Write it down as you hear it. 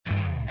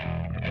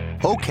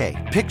Okay,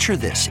 picture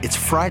this. It's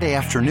Friday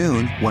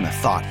afternoon when a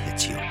thought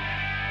hits you.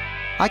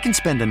 I can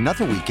spend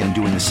another weekend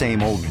doing the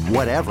same old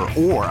whatever,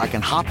 or I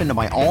can hop into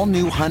my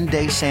all-new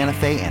Hyundai Santa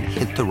Fe and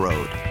hit the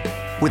road.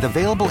 With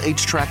available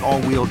H-Track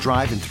all-wheel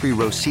drive and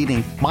 3-row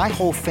seating, my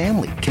whole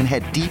family can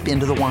head deep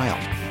into the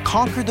wild.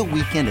 Conquer the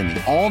weekend in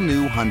the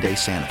all-new Hyundai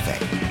Santa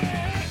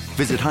Fe.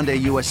 Visit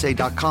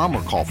HyundaiUSA.com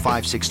or call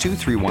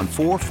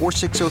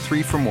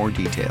 562-314-4603 for more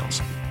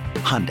details.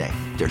 Hyundai,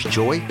 there's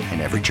joy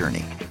in every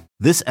journey.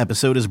 This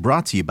episode is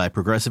brought to you by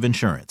Progressive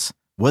Insurance.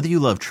 Whether you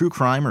love true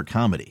crime or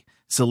comedy,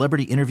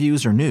 celebrity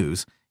interviews or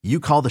news, you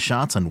call the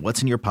shots on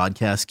what's in your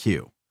podcast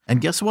queue. And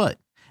guess what?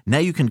 Now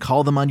you can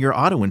call them on your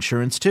auto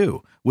insurance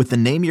too with the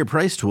Name Your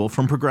Price tool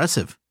from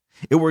Progressive.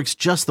 It works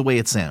just the way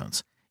it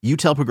sounds. You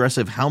tell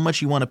Progressive how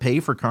much you want to pay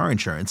for car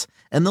insurance,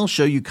 and they'll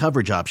show you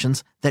coverage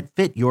options that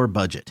fit your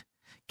budget.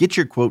 Get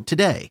your quote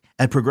today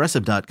at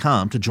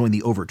Progressive.com to join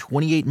the over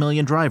 28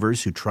 million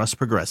drivers who trust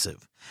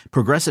Progressive.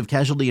 Progressive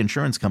Casualty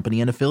Insurance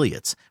Company and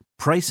Affiliates.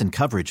 Price and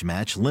coverage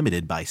match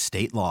limited by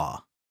state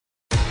law.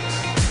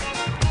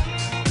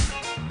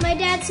 My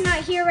dad's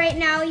not here right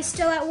now. He's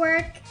still at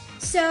work.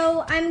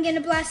 So I'm going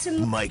to blast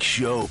him. Mike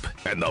Shope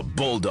and the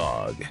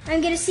Bulldog.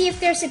 I'm going to see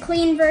if there's a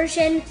clean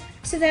version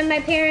so that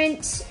my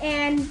parents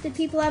and the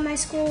people at my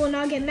school will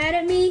not get mad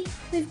at me.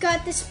 We've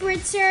got the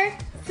spritzer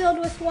filled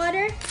with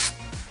water,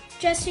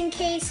 just in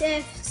case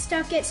if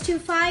stuff gets too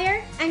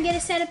fire. I'm going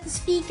to set up the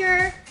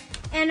speaker,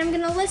 and I'm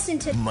going to listen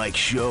to Mike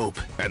Shope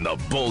and the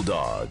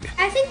Bulldog.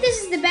 I think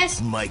this is the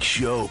best Mike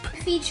Shope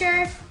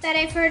feature that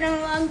I've heard in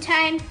a long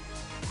time.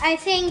 I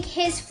think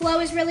his flow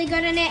is really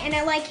good in it, and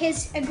I like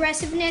his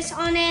aggressiveness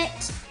on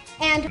it.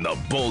 And the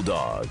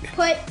Bulldog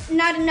put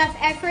not enough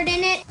effort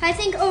in it. I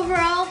think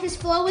overall his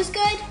flow was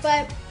good,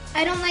 but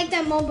I don't like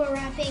that mobile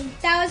rapping.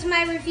 That was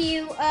my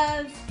review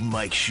of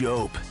Mike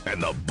Shope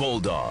and the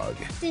Bulldog.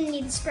 Didn't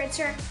need the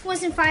spritzer.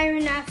 Wasn't fire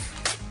enough.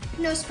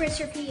 No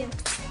spritzer for you.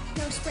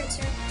 No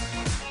spritzer.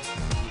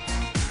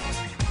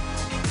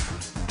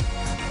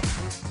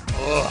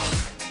 Ugh.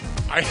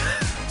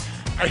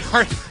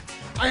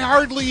 I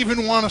hardly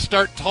even want to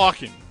start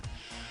talking.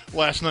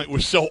 Last night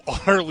was so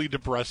utterly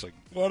depressing.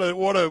 What a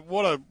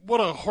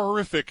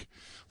horrific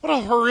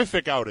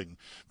outing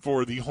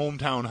for the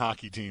hometown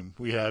hockey team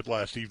we had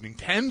last evening.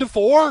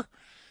 10-4?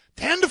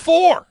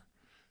 10-4?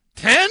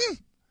 10?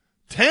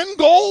 10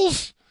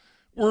 goals?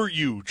 Were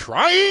you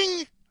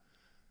trying?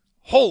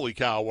 Holy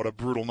cow, what a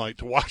brutal night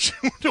to watch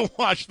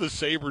the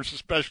Sabres,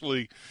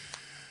 especially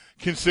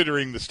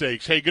considering the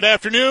stakes. Hey, good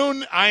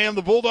afternoon. I am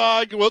the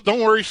Bulldog. Well,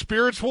 don't worry,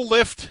 spirits will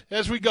lift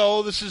as we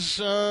go. This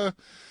is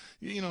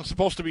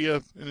supposed to be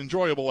an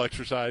enjoyable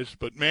exercise,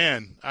 but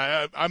man,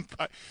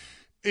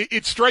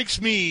 it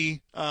strikes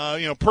me,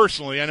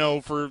 personally. I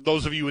know for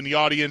those of you in the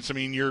audience, I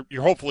mean, you're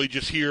hopefully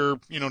just here,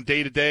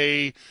 day to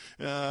day,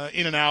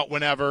 in and out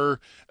whenever,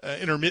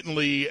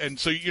 intermittently, and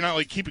so you're not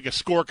like keeping a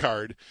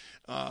scorecard.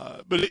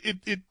 But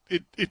it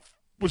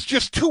was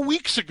just 2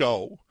 weeks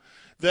ago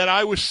that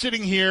I was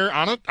sitting here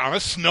on a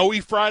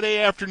snowy Friday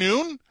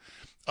afternoon,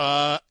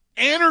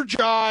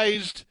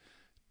 energized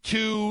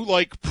to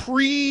like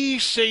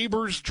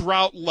pre-Sabres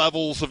drought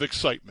levels of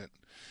excitement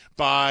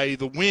by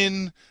the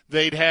win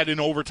they'd had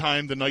in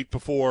overtime the night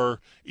before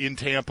in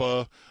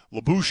Tampa,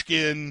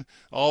 Lyubushkin,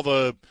 all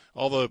the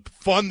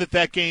fun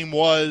that game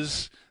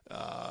was,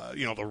 the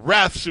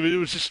refs.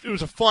 It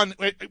was a fun.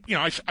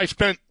 I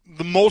spent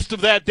the most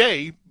of that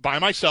day by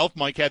myself.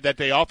 Mike had that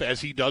day off,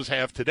 as he does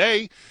have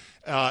today.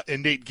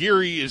 And Nate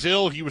Geary is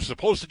ill. He was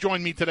supposed to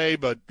join me today,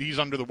 but he's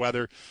under the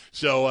weather.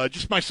 So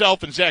just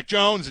myself and Zach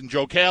Jones and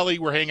Joe Cali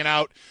were hanging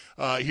out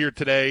here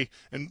today.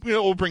 And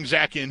we'll bring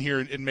Zach in here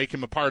and make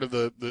him a part of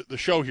the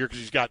show here because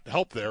he's got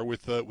help there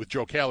with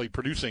Joe Cali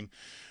producing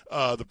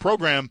the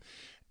program.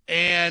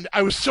 And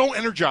I was so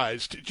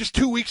energized just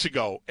 2 weeks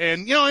ago.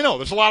 And, I know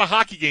there's a lot of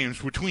hockey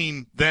games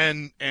between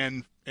then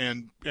and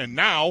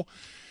now.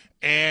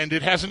 And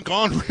it hasn't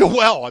gone real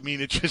well. I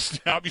mean, it just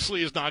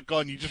obviously has not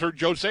gone. You just heard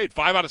Joe say it.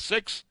 5 out of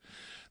 6.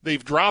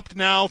 They've dropped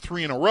now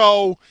 3 in a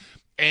row.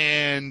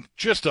 And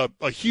just a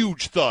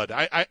huge thud.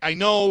 I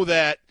know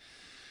that,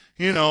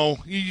 you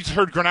just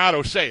heard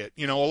Granato say it.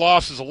 A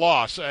loss is a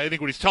loss. I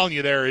think what he's telling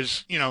you there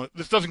is,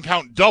 this doesn't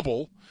count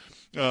double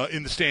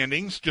in the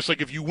standings. Just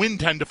like if you win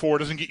 10-4, it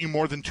doesn't get you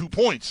more than 2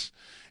 points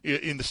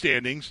in the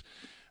standings.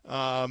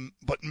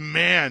 But,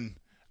 man,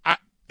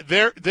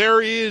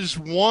 there is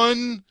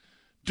one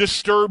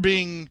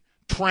disturbing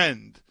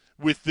trend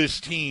with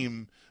this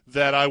team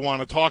that I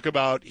want to talk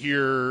about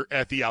here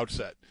at the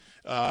outset,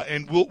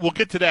 and we'll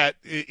get to that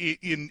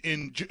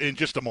in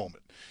just a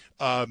moment.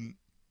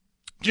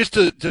 Just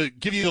to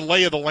give you the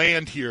lay of the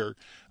land here,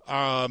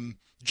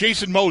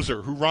 Jason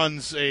Moser, who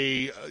runs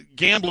a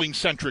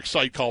gambling-centric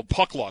site called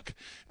Puck Luck,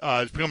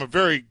 has become a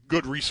very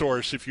good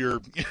resource if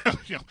you're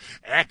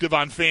active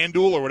on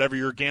FanDuel or whatever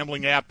your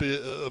gambling app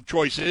of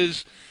choice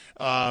is.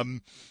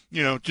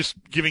 Just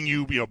giving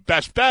you,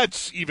 best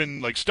bets,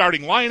 even like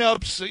starting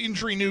lineups,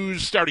 injury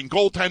news, starting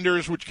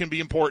goaltenders, which can be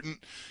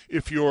important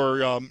if you're,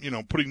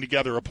 putting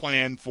together a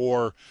plan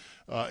for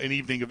an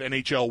evening of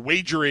NHL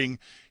wagering.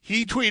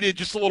 He tweeted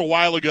just a little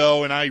while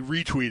ago, and I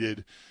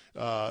retweeted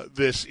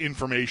this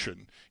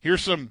information.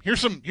 Here's some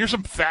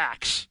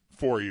facts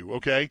for you,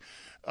 okay?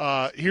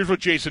 Here's what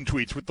Jason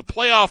tweets. With the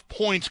playoff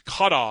points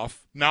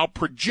cutoff now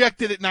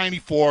projected at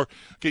 94,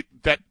 okay,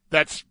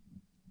 that's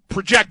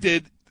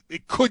projected.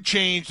 It could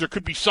change. There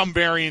could be some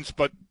variance,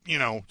 but,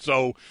 that's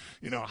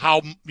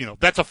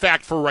a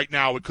fact for right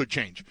now. It could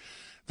change.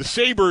 The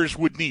Sabres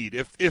would need,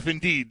 if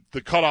indeed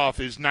the cutoff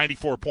is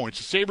 94 points,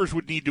 the Sabres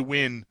would need to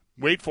win,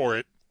 wait for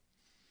it,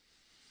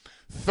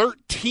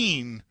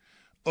 13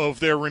 of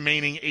their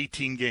remaining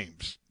 18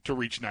 games to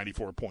reach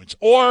 94 points.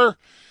 Or,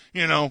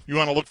 you want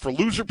to look for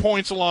loser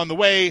points along the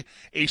way,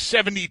 a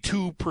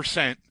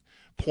 72%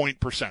 point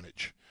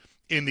percentage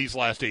in these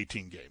last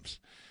 18 games.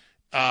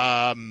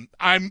 I'm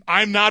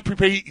not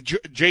prepared.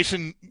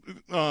 Jason,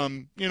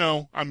 I'm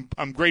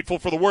grateful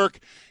for the work.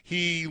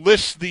 He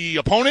lists the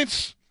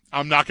opponents.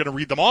 I'm not going to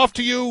read them off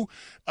to you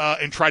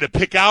and try to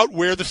pick out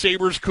where the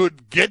Sabres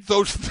could get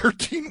those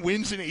 13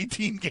 wins in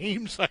 18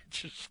 games. I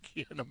just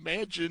can't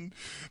imagine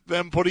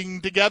them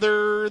putting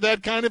together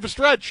that kind of a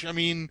stretch. I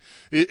mean,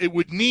 it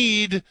would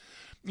need,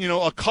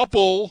 a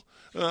couple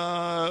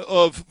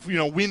of,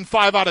 win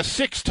 5 out of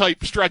 6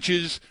 type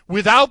stretches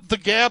without the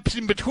gaps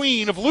in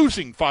between of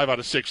losing 5 out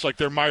of 6 like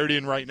they're mired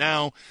in right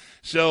now.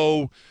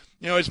 So,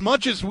 as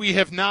much as we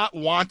have not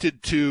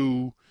wanted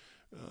to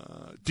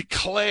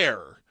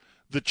declare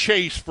the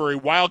chase for a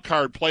wild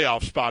card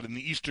playoff spot in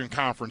the Eastern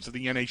Conference of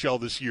the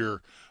NHL this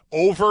year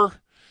over,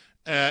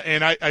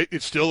 and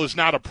it still is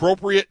not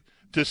appropriate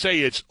to say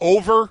it's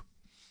over.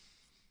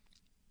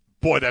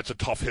 Boy, that's a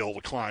tough hill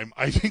to climb.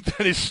 I think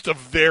that is just a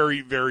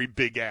very, very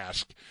big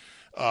ask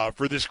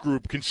for this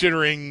group,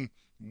 considering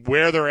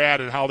where they're at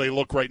and how they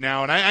look right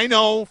now. And I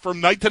know from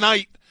night to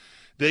night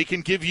they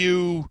can give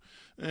you,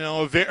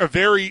 a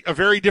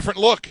very different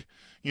look.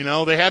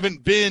 They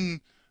haven't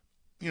been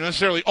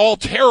necessarily all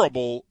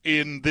terrible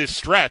in this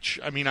stretch.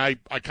 I mean, I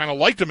kind of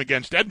liked them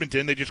against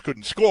Edmonton. They just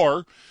couldn't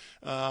score.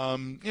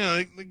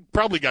 They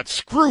probably got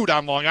screwed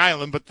on Long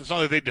Island, but it's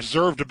not that they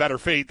deserved a better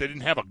fate. They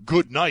didn't have a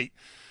good night.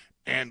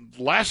 And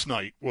last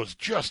night was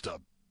just a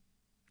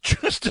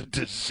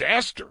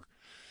disaster.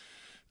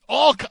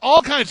 All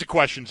kinds of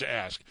questions to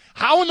ask.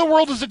 How in the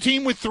world does a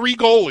team with 3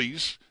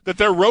 goalies that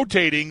they're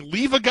rotating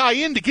leave a guy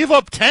in to give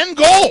up 10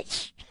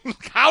 goals?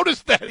 How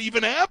does that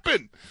even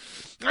happen?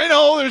 I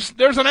know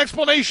there's an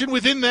explanation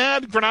within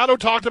that. Granato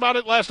talked about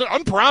it last night,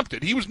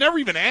 unprompted. He was never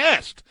even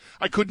asked.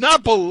 I could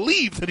not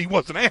believe that he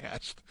wasn't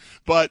asked.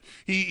 But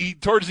he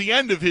towards the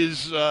end of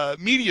his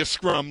media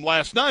scrum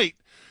last night,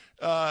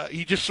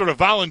 he just sort of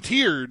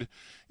volunteered,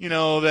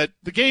 that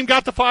the game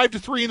got to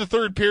 5-3 in the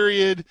third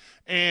period,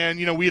 and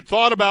we had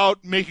thought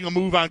about making a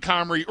move on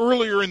Comrie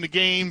earlier in the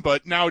game,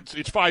 but now it's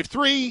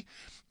 5-3,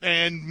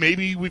 and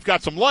maybe we've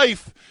got some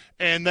life.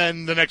 And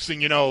then the next thing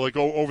you know,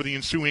 over the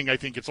ensuing, I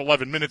think it's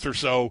 11 minutes or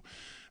so,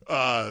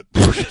 the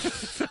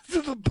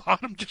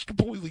bottom just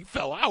completely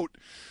fell out.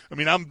 I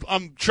mean,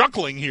 I'm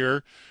chuckling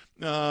here,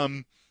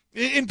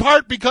 in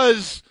part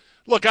because,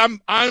 look,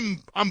 I'm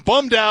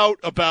bummed out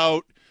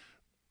about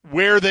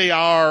where they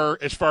are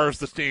as far as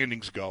the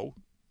standings go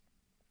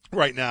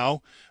right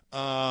now.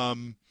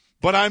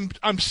 But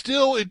I'm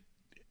still,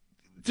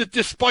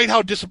 despite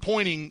how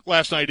disappointing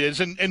last night is,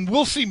 and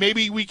we'll see,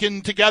 maybe we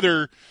can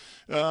together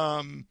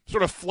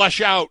sort of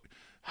flesh out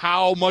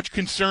how much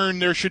concern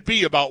there should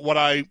be about what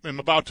I am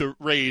about to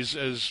raise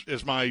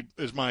as my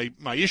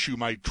issue,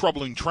 my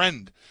troubling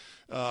trend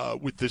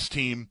with this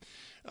team.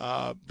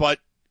 But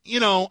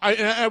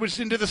I was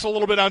into this a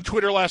little bit on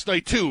Twitter last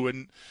night too,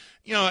 and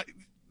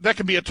that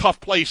can be a tough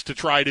place to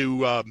try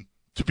to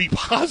be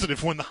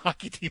positive when the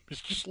hockey team has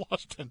just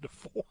lost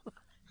 10-4.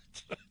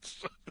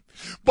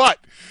 But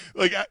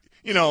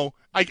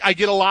I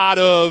get a lot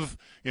of,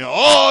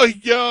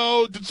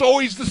 it's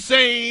always the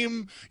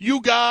same.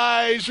 You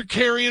guys are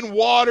carrying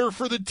water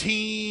for the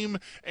team,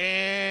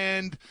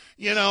 and,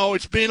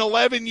 it's been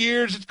 11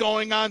 years. It's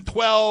going on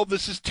 12.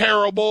 This is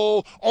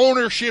terrible.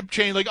 Ownership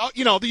change,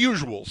 the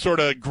usual sort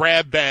of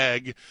grab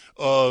bag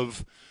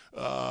of,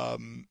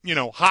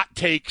 hot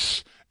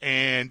takes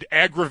and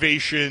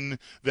aggravation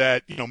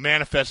that,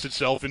 manifests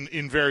itself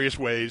in various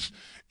ways.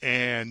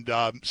 And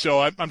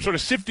so I'm sort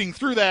of sifting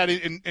through that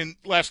and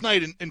last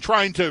night and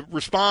trying to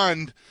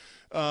respond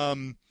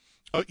to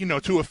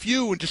a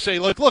few and to say,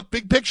 look,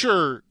 big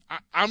picture,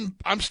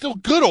 I'm still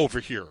good over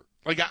here.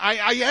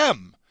 I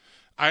am.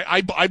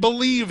 I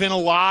believe in a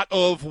lot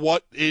of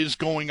what is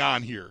going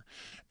on here.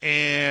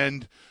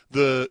 And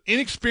the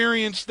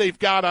inexperience they've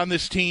got on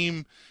this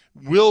team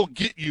will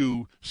get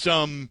you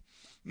some,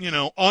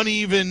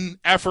 uneven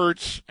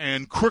efforts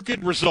and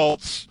crooked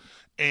results.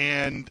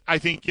 And I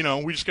think,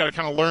 we just got to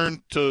kind of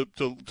learn to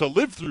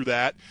live through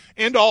that,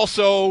 and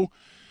also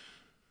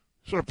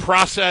sort of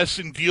process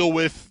and deal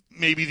with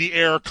maybe the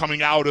air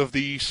coming out of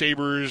the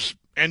Sabres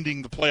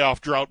ending the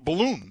playoff drought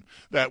balloon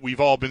that we've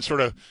all been sort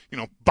of,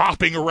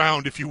 bopping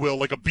around, if you will,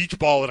 like a beach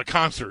ball at a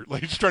concert.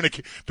 Like just trying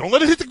to, don't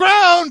let it hit the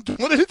ground. Don't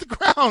let it hit the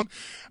ground.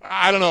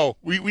 I don't know.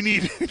 We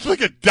need, it's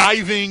like a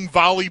diving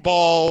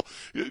volleyball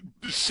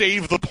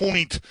save the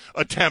point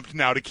attempt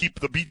now to keep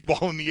the beach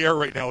ball in the air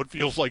right now, it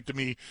feels like to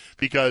me,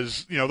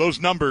 because,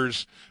 those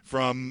numbers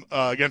from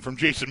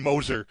Jason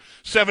Moser,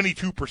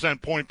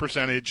 72% point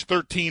percentage,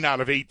 13 out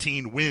of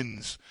 18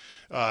 wins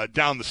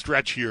down the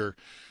stretch here.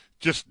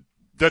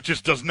 That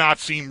just does not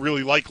seem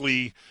really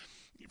likely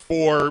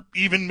for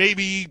even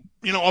maybe,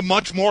 a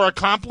much more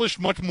accomplished,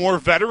 much more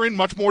veteran,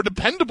 much more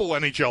dependable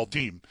NHL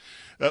team,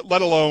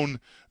 let alone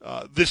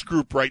this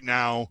group right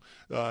now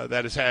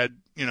that has had,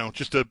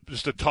 just a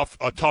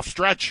tough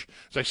stretch.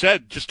 As I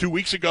said, just 2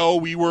 weeks ago,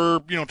 we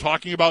were,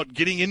 talking about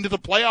getting into the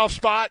playoff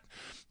spot,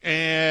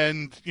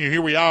 and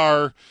here we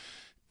are.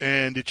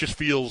 And it just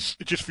feels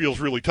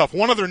really tough.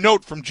 One other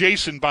note from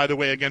Jason, by the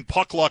way, again,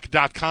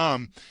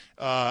 puckluck.com.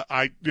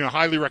 I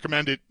highly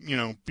recommend it,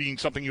 being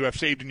something you have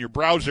saved in your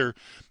browser.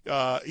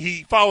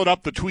 He followed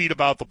up the tweet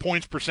about the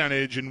points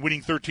percentage and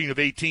winning 13 of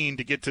 18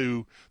 to get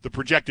to the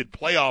projected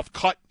playoff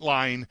cut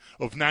line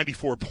of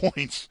 94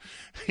 points.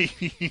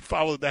 He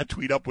followed that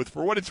tweet up with,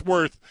 for what it's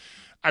worth,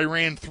 I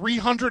ran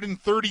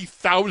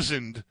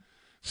 330,000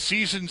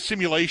 season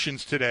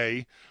simulations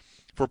today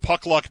for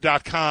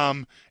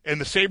puckluck.com,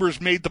 and the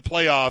Sabres made the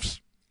playoffs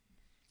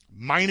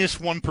minus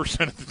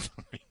 1% of the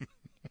time.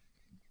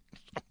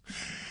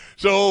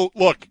 So,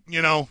 look,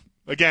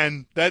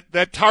 again,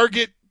 that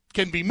target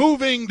can be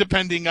moving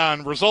depending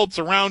on results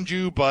around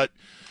you, but,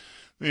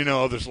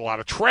 there's a lot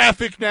of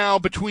traffic now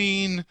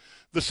between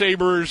the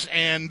Sabres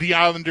and the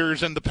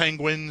Islanders and the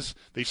Penguins.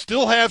 They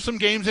still have some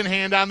games in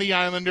hand on the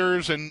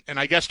Islanders, and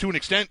I guess to an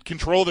extent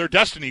control their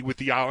destiny with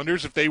the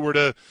Islanders if they were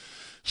to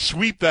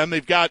sweep them.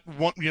 They've got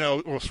one,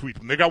 sweep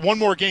them. They've got one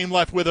more game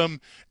left with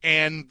them,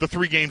 and the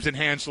 3 games in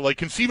hand. So,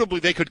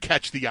 conceivably, they could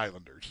catch the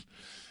Islanders.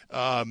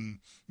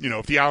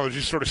 If the Islanders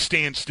just sort of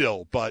stand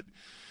still. But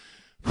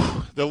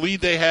the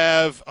lead they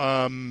have,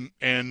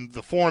 and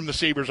the form the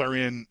Sabres are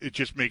in, it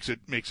just makes it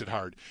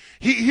hard.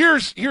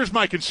 Here's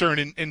my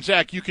concern, and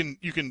Zach, you can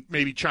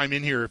maybe chime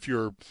in here if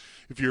you're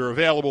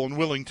available and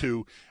willing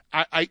to.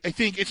 I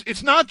think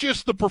it's not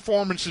just the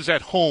performances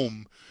at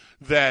home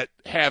that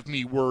have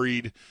me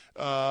worried.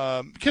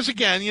 Because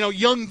again,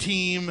 young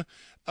team,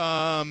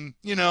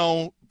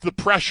 the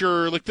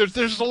pressure,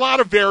 there's a lot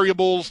of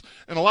variables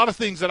and a lot of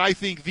things that I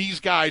think these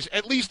guys,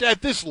 at least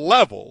at this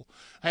level,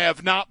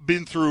 have not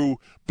been through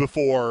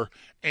before,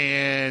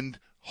 and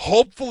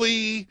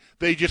hopefully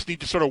they just need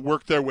to sort of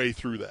work their way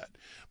through that.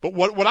 But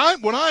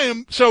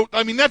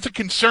that's a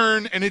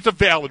concern, and it's a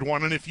valid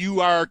one. And if you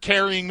are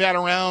carrying that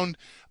around,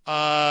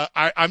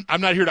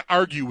 I'm not here to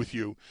argue with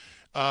you.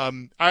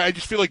 I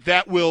just feel like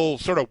that will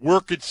sort of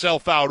work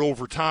itself out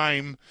over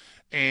time.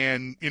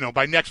 And,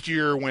 by next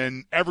year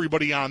when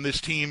everybody on this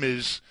team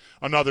is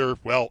another,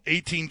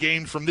 18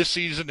 games from this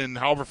season and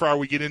however far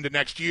we get into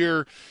next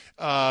year,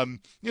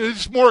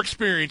 just more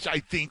experience, I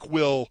think,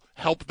 will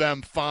help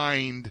them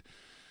find,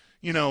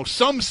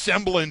 some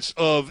semblance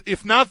of,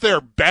 if not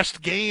their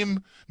best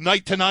game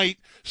night to night,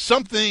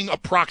 something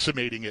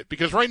approximating it.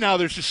 Because right now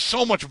there's just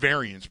so much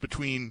variance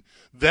between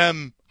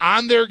them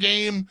on their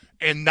game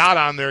and not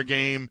on their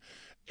game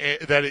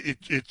that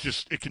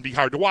it can be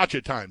hard to watch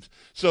at times.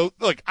 So,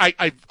 look,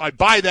 I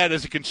buy that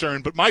as a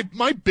concern, but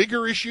my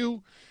bigger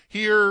issue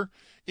here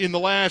in the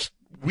last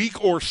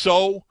week or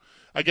so,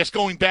 I guess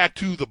going back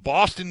to the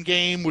Boston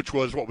game, which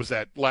was, what was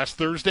that, last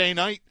Thursday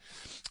night?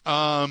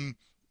 And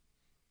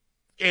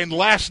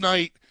last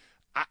night,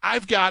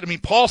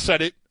 Paul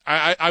said it.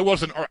 I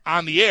wasn't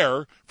on the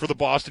air for the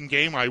Boston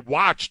game. I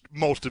watched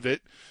most of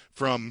it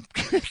from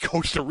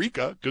Costa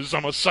Rica because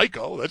I'm a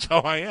psycho. That's how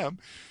I am.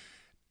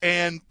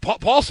 And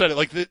Paul said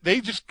it, they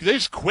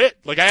just quit.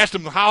 I asked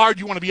him, how hard do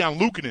you want to be on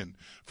Luukkonen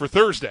for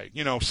Thursday?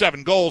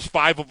 7 goals,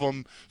 5 of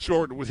them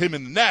scored with him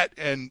in the net.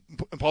 And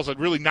Paul said,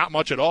 really not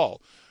much at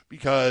all,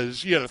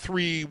 because he had a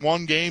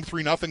 3-1 game,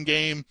 3-0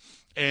 game,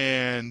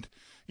 and,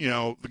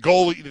 the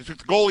goalie, they took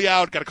the goalie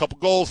out, got a couple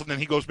goals, and then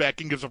he goes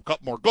back and gives up a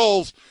couple more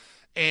goals,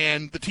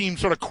 and the team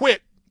sort of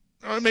quit,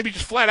 or maybe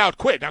just flat out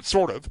quit, not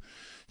sort of,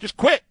 just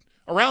quit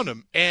around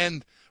him.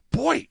 And,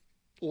 boy,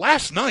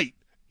 last night,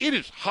 it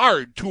is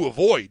hard to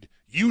avoid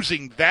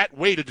using that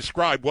way to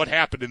describe what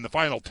happened in the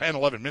final 10,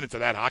 11 minutes of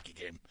that hockey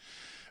game.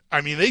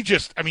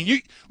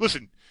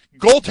 Listen,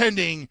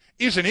 goaltending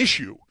is an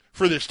issue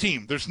for this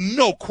team. There's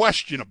no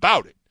question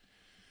about it.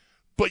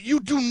 But you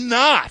do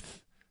not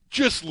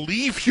just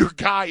leave your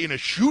guy in a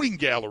shooting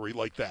gallery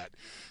like that.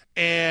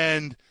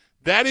 And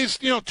that is,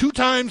 2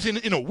 times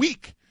in a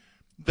week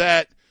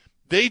that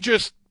they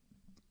just,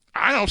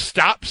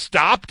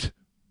 stopped.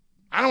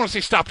 I don't want to say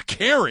stopped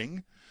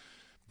caring,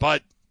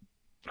 but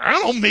I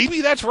don't know,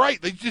 maybe that's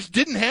right. They just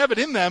didn't have it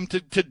in them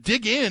to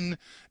dig in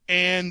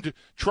and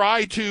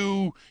try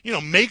to,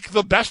 make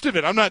the best of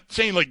it. I'm not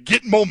saying,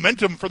 get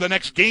momentum for the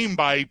next game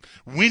by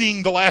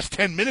winning the last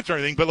 10 minutes or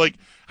anything, but,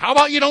 how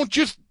about you don't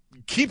just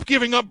keep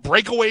giving up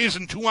breakaways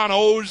and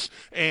 2-on-0s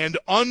and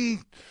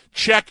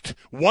unchecked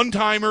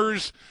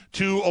one-timers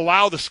to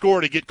allow the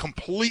score to get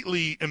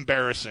completely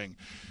embarrassing.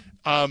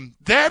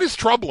 That is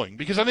troubling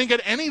because I think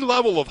at any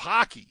level of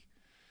hockey,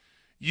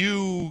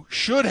 you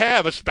should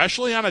have,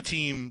 especially on a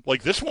team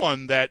like this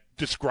one that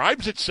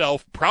describes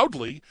itself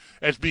proudly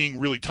as being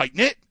really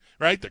tight-knit,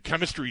 right? The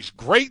chemistry's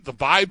great. The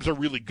vibes are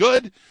really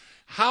good.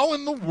 How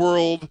in the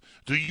world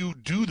do you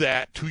do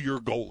that to your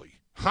goalie?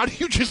 How do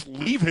you just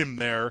leave him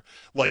there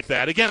like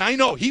that? Again, I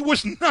know he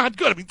was not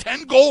good. I mean,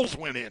 10 goals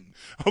went in.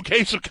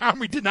 Okay, so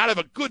Comrie did not have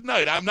a good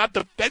night. I'm not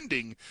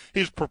defending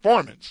his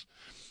performance.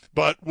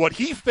 But what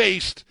he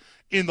faced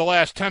in the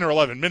last 10 or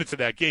 11 minutes of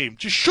that game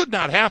just should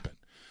not happen.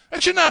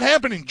 That should not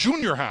happen in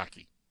junior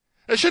hockey.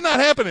 That should not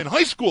happen in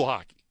high school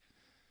hockey.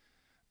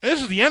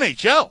 This is the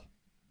NHL.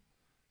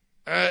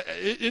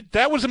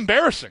 That was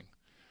embarrassing.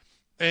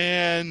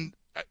 And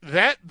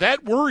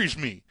that worries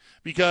me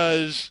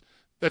because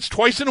that's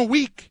twice in a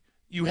week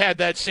you had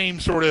that same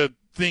sort of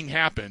thing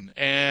happen.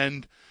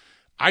 And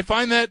I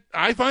find that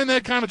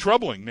kind of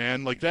troubling,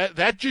 man. Like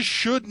that just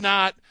should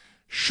not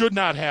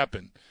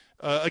happen.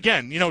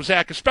 Again,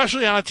 Zach,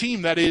 especially on a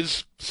team that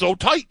is so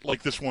tight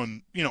like this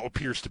one,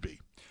 appears to be.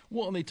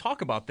 Well, and they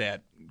talk about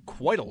that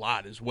quite a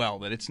lot as well,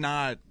 that it's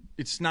not,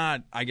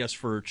 I guess,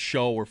 for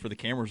show or for the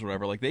cameras or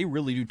whatever. Like, they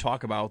really do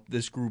talk about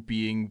this group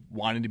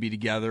wanting to be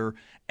together.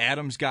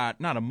 Adams got,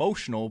 not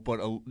emotional, but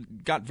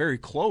got very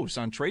close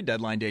on trade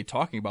deadline day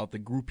talking about the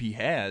group he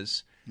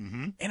has.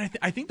 Mm-hmm. And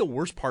I think the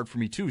worst part for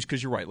me, too, is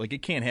because you're right. Like,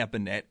 it can't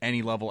happen at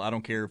any level. I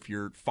don't care if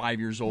you're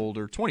 5 years old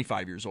or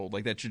 25 years old.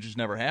 Like, that should just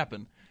never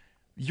happen.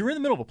 You're in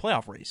the middle of a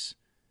playoff race.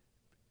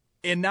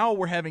 And now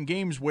we're having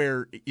games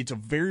where it's a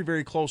very,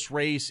 very close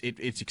race.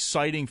 It's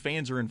exciting.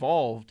 Fans are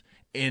involved.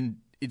 And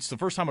it's the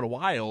first time in a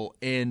while.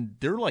 And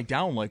they're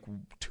down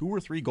 2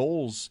 or 3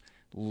 goals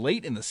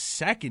late in the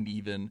second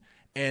even.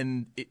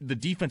 And the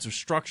defensive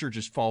structure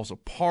just falls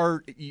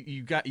apart.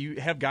 You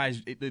have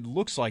guys, it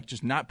looks like,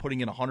 just not putting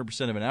in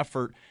 100% of an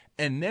effort.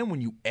 And then when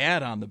you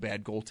add on the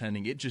bad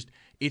goaltending,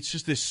 it's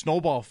just this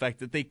snowball effect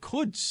that they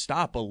could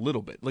stop a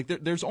little bit. Like,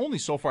 there's only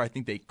so far I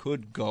think they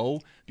could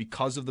go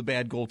because of the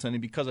bad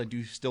goaltending, because I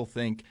do still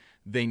think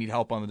they need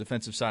help on the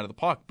defensive side of the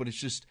puck. But it's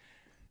just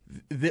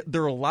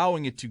they're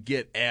allowing it to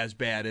get as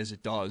bad as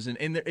it does. And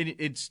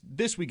it's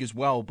this week as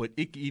well, but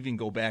it can even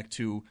go back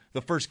to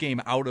the first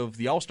game out of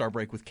the All-Star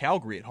break with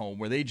Calgary at home,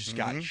 where they just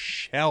got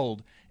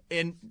shelled.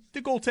 And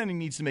the goaltending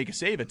needs to make a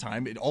save at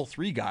time, all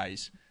 3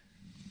 guys.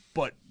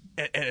 But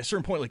at a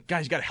certain point,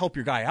 guys, you got to help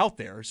your guy out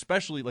there,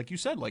 especially, like you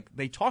said,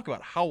 they talk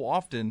about how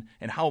often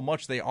and how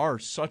much they are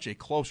such a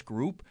close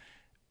group.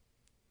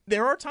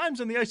 There are times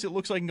on the ice it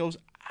looks like and goes,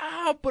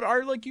 but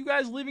are, you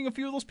guys leaving a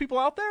few of those people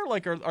out there?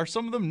 Are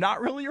some of them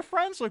not really your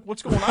friends?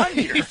 What's going on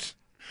here?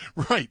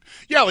 Right.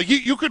 Yeah,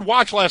 you could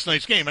watch last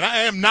night's game, and I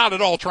am not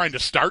at all trying to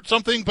start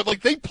something, but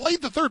they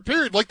played the third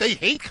period like they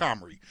hate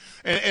Comrie.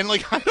 And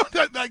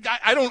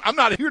I'm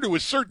not here to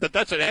assert that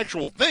that's an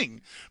actual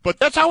thing, but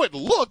that's how it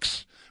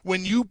looks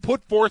when you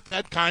put forth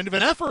that kind of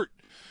an effort.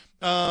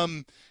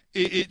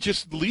 It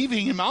just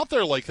leaving him out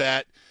there like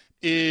that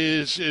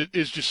is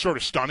just sort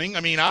of stunning.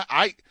 I mean,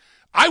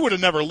 I would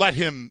have never let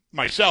him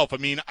myself. I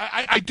mean,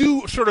 I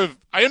do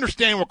I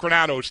understand what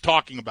Granato is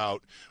talking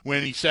about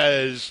when he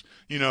says,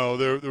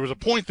 there was a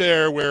point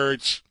there where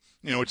it's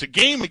a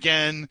game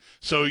again,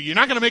 so you're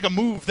not going to make a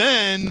move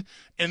then.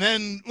 And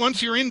then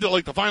once you're into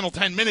the final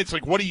 10 minutes,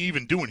 what are you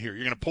even doing here?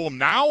 You're going to pull him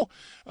now?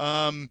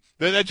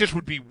 That just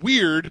would be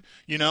weird.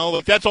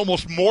 That's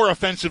almost more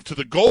offensive to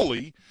the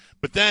goalie.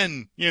 But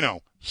then,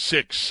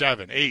 6,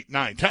 7, 8,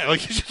 9, 10. It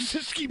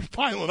just keeps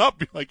piling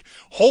up.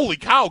 Holy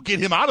cow, get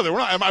him out of there.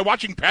 Am I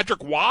watching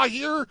Patrick Waugh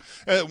here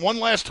one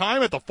last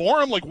time at the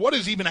Forum? What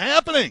is even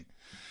happening?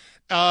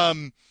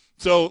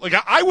 So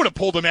I would have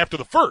pulled him after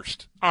the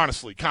first,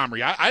 honestly,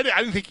 Comrie. I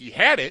didn't think he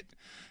had it.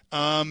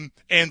 And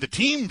the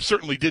team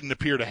certainly didn't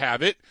appear to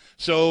have it.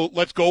 So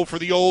let's go for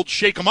the old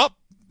shake 'em up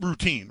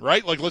routine,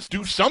 right? Let's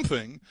do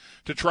something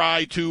to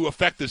try to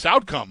affect this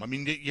outcome. I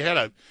mean, you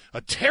had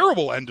a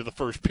terrible end to the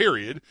first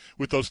period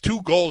with those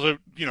 2 goals.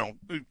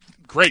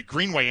 Great,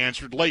 Greenway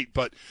answered late,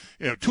 but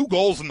 2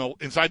 goals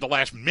inside the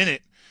last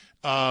minute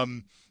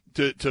to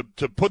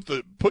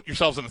put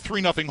yourselves in a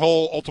 3-0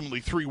 hole,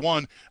 ultimately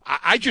 3-1.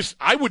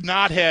 I would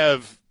not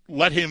have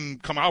let him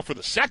come out for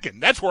the second.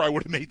 That's where I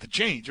would have made the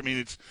change. I mean,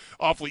 it's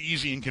awfully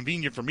easy and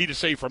convenient for me to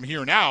say from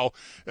here now,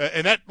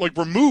 and that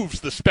removes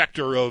the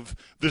specter of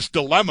this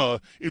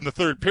dilemma in the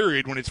third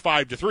period when it's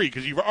 5-3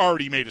 because you've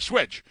already made a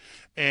switch.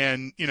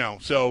 And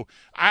so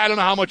I don't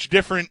know how much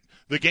different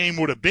the game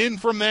would have been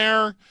from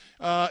there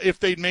if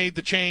they'd made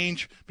the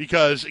change,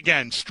 because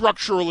again,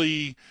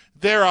 structurally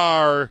there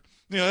are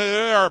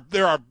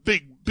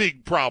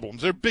big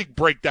problems. There are big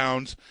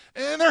breakdowns,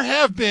 and there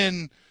have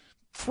been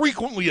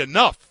frequently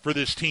enough for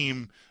this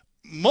team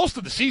most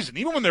of the season.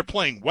 Even when they're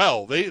playing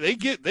well, they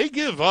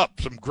give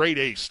up some grade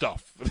A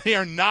stuff. They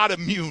are not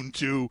immune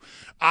to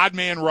odd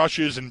man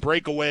rushes and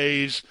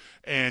breakaways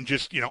and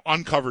just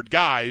uncovered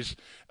guys.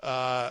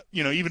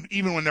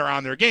 even when they're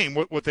on their game,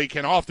 what they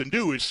can often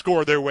do is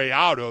score their way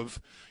out of,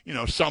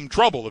 some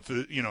trouble. If,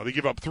 they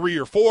give up 3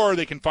 or 4,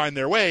 they can find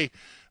their way.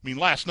 I mean,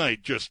 last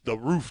night, the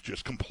roof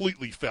just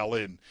completely fell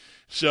in.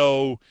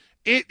 So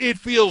it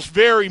feels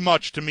very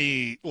much to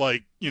me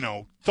like,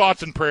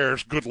 thoughts and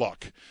prayers, good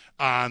luck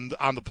on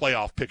the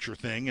playoff picture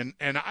thing.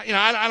 And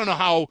I don't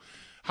know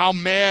how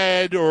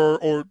mad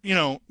or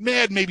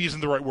mad maybe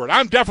isn't the right word.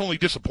 I'm definitely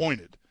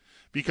disappointed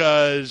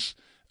because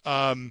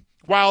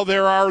while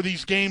there are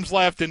these games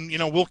left and,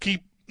 we'll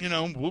keep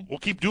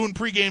doing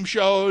pregame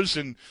shows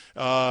and,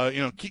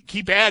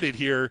 keep at it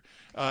here.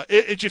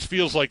 It just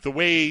feels like the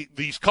way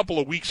these couple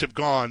of weeks have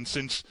gone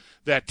since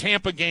that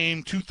Tampa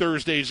game 2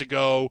 Thursdays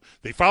ago,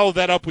 they followed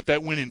that up with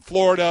that win in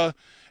Florida,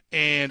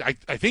 and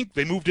I think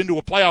they moved into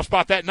a playoff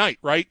spot that night,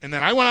 right? And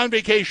then I went on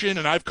vacation,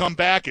 and I've come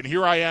back, and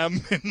here I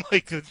am, and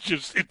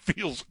it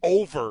feels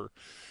over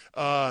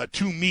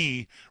to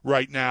me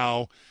right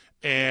now,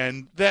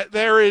 and that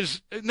there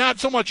is not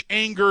so much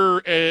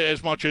anger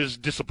as much as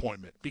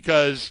disappointment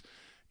because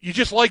you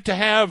just like to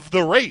have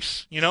the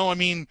race,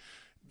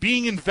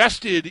 being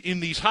invested in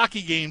these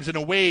hockey games in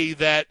a way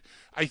that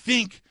I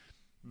think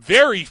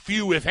very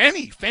few, if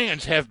any,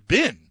 fans have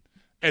been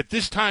at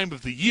this time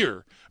of the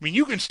year. I mean,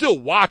 you can still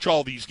watch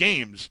all these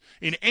games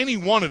in any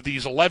one of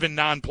these 11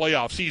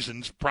 non-playoff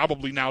seasons,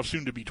 probably now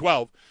soon to be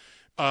 12,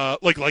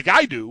 like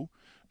I do,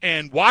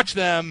 and watch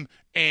them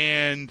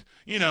and,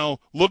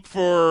 look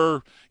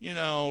for,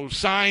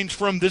 signs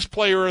from this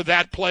player or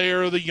that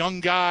player, the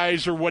young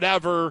guys or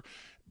whatever,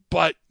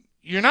 but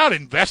you're not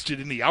invested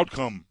in the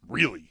outcome,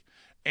 really.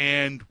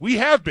 And we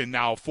have been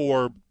now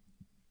for,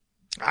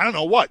 I don't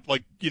know what,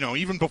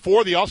 even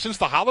before since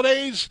the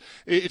holidays,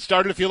 it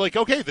started to feel like,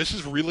 okay, this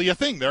is really a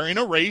thing. They're in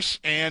a race,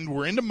 and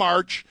we're into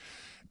March,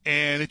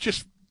 and it's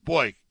just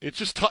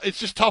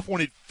tough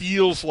when it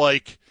feels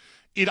like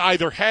it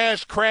either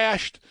has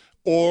crashed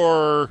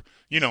or,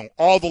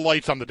 all the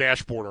lights on the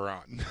dashboard are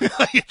on.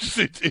 It's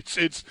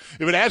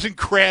if it hasn't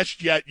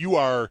crashed yet, you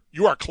are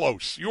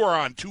close. You are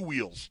on 2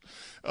 wheels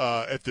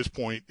at this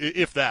point,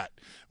 if that,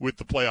 with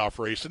the playoff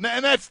race, and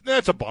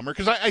that's a bummer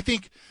because I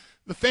think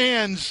the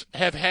fans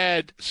have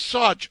had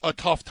such a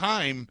tough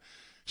time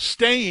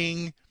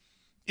staying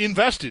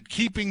invested,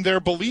 keeping their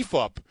belief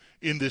up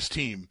in this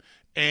team.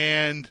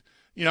 And,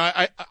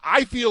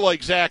 I feel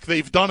like, Zach,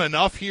 they've done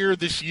enough here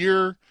this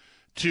year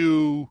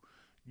to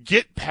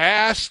get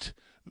past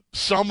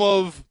some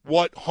of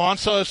what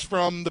haunts us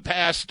from the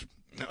past,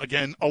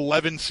 again,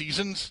 11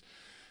 seasons.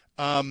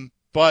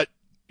 But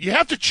you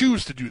have to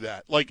choose to do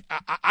that.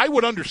 I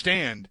would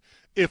understand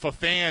if a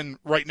fan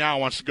right now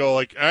wants to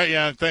go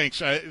yeah,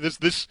 thanks. I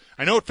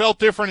know it felt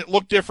different, it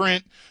looked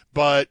different,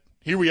 but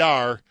here we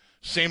are,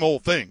 same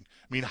old thing.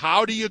 I mean,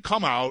 how do you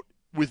come out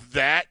with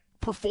that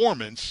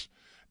performance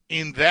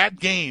in that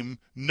game,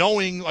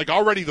 knowing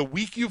already the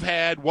week you've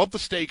had, what the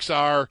stakes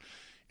are?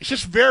 It's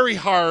just very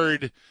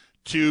hard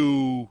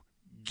to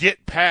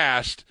get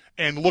past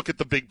and look at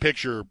the big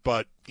picture,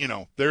 but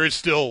there is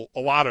still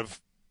a lot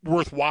of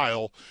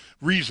worthwhile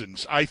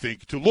reasons, I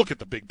think, to look at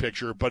the big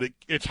picture, but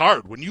it's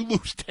hard. When you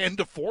lose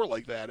 10-4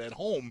 like that at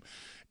home,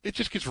 it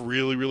just gets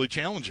really, really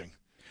challenging.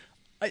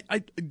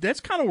 I that's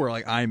kind of where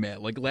I'm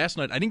at. Last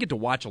night, I didn't get to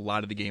watch a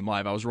lot of the game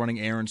live. I was running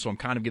errands, so I'm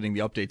kind of getting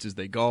the updates as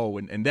they go,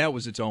 and that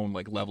was its own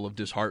level of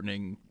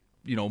disheartening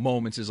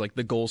moments is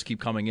the goals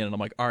keep coming in and I'm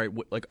like, all right,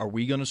 are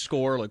we going to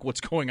score?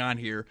 What's going on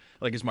here?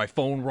 Is my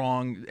phone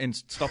wrong and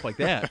stuff like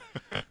that?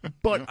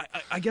 But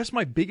I guess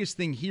my biggest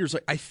thing here is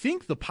I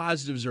think the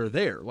positives are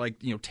there.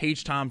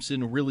 Tage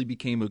Thompson really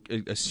became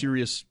a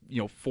serious,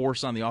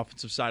 force on the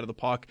offensive side of the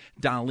puck.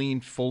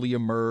 Dahlin fully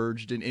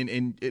emerged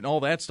and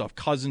all that stuff.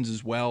 Cousins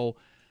as well.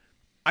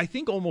 I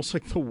think almost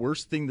the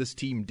worst thing this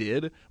team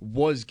did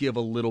was give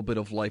a little bit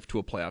of life to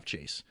a playoff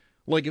chase.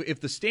 If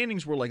the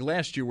standings were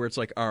last year where it's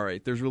all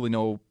right, there's really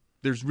no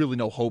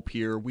hope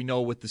here. We know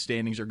what the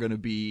standings are going to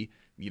be,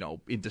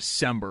 in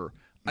December.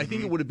 Mm-hmm. I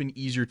think it would have been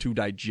easier to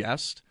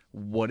digest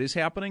what is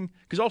happening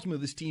because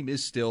ultimately this team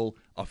is still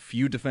a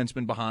few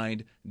defensemen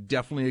behind,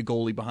 definitely a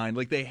goalie behind.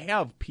 They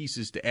have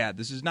pieces to add.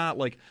 This is not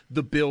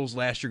the Bills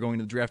last year going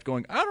to the draft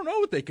going, I don't know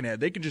what they can add.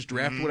 They can just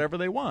draft whatever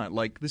they want.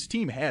 This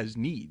team has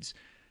needs.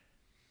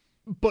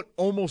 But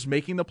almost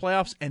making the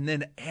playoffs and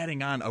then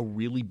adding on a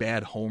really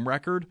bad home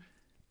record,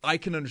 I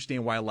can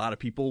understand why a lot of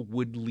people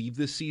would leave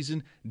this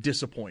season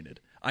disappointed.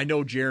 I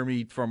know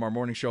Jeremy from our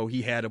morning show,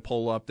 he had a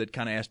poll up that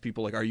kind of asked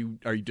people, are you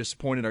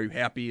disappointed? Are you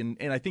happy? And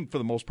I think for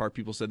the most part,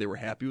 people said they were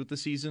happy with the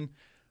season.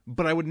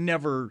 But I would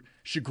never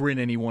chagrin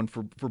anyone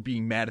for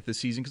being mad at the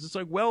season because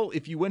it's well,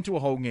 if you went to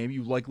a home game,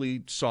 you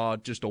likely saw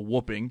just a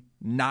whooping,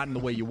 not in the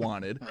way you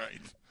wanted.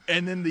 Right.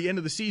 And then the end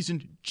of the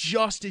season,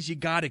 just as you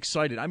got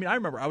excited. I mean, I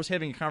remember I was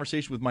having a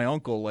conversation with my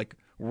uncle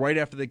right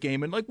after the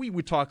game, and we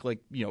would talk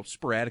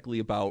sporadically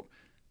about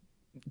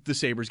the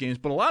Sabres games,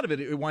 but a lot of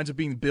it winds up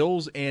being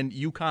Bills and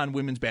UConn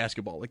women's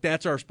basketball.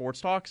 That's our sports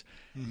talks.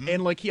 Mm-hmm.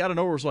 And he out of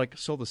nowhere was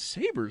so the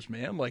Sabres,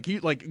 man, he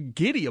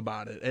giddy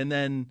about it. And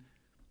then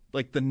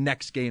the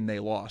next game they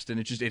lost, and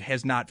it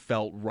has not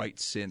felt right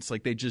since.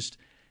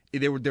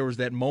 there was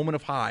that moment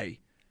of high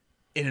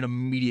and an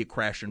immediate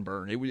crash and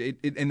burn.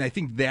 And I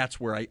think that's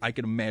where I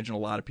can imagine a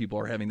lot of people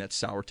are having that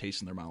sour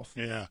taste in their mouth.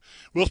 Yeah.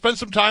 We'll spend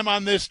some time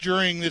on this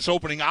during this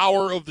opening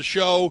hour of the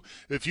show.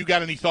 If you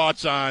got any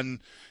thoughts on,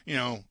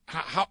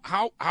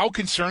 how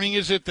concerning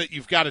is it that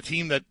you've got a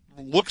team that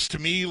looks to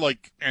me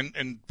like,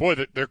 and boy,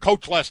 their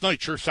coach last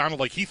night sure sounded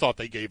like he thought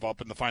they gave up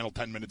in the final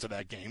 10 minutes of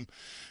that game.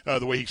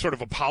 The way he sort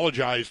of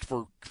apologized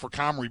for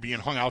Comrie being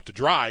hung out to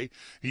dry.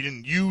 He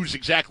didn't use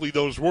exactly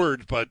those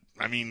words, but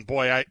I mean,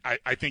 boy,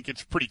 I think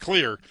it's pretty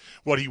clear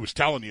what he was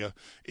telling you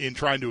in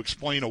trying to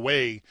explain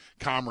away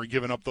Comrie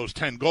giving up those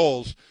 10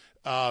 goals.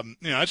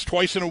 That's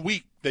twice in a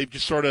week. They've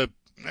just sort of,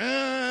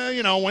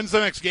 when's the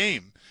next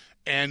game?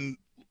 And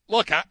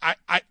look,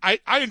 I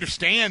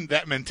understand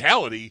that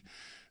mentality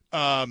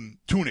to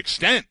an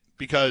extent,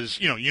 because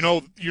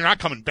you're not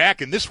coming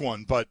back in this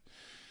one, but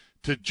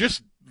to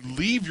just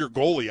leave your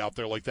goalie out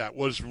there like that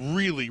was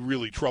really,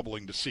 really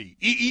troubling to see.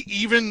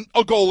 Even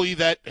a goalie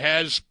that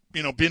has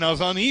been as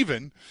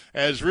uneven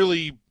as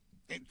really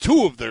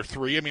two of their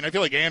three. I mean, I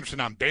feel like Anderson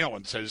on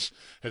balance has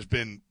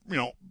been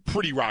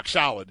pretty rock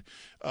solid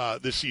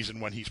this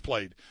season when he's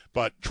played,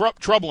 but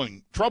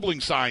troubling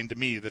sign to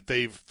me that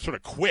they've sort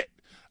of quit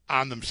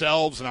on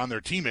themselves and on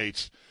their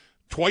teammates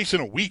twice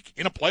in a week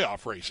in a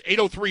playoff race.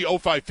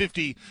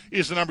 803-0550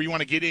 is the number you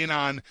want to get in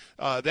on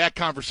that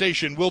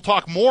conversation. We'll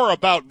talk more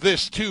about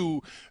this,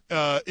 too,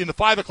 in the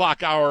 5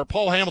 o'clock hour.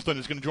 Paul Hamilton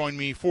is going to join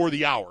me for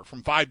the hour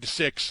from 5 to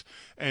 6,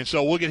 and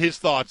so we'll get his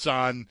thoughts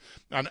on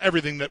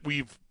everything that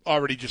we've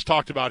already just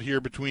talked about here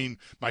between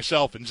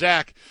myself and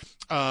Zach.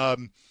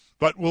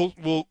 But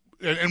we'll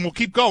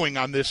keep going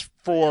on this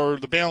for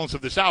the balance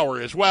of this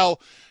hour as well.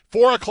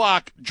 4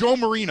 o'clock, Joe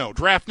Marino,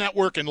 Draft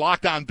Network and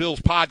Locked On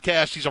Bills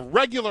podcast. He's a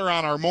regular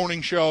on our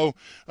morning show,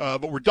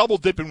 but we're double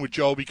dipping with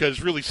Joe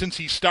because really since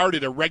he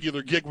started a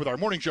regular gig with our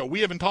morning show, we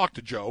haven't talked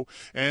to Joe,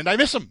 and I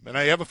miss him, and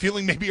I have a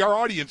feeling maybe our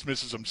audience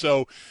misses him.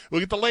 So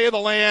we'll get the lay of the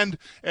land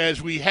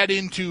as we head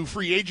into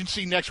free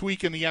agency next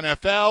week in the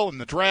NFL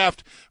and the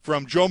draft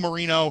from Joe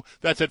Marino.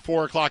 That's at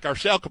 4 o'clock. Our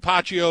Sal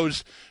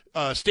Capaccio's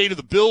State of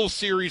the Bills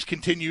series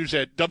continues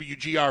at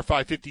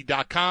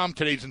WGR550.com.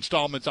 Today's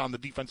installment's on the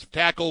defensive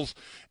tackles,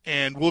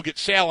 and we'll get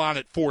Sal on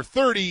at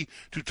 4:30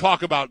 to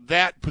talk about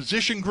that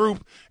position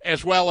group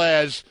as well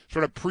as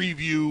sort of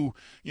preview,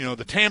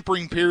 the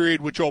tampering period,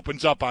 which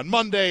opens up on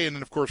Monday, and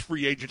then, of course,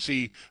 free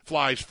agency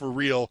flies for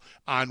real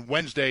on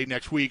Wednesday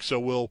next week. So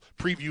we'll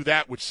preview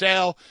that with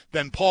Sal.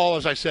 Then Paul,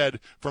 as I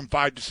said, from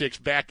 5 to 6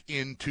 back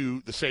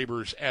into the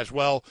Sabres as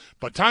well.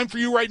 But time for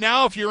you right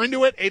now, if you're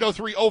into it,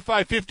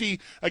 803-0550.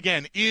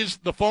 Again, is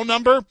the phone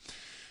number.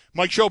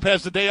 Mike Shope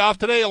has the day off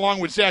today, along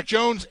with Zach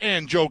Jones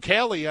and Joe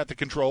Kelly at the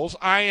controls.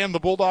 I am the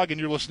Bulldog,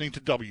 and you're listening to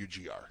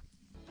WGR.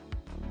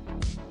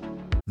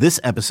 This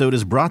episode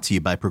is brought to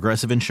you by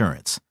Progressive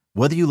Insurance.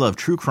 Whether you love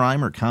true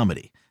crime or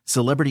comedy,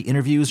 celebrity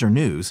interviews or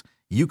news,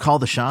 you call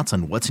the shots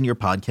on what's in your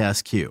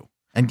podcast queue.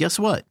 And guess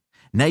what?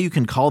 Now you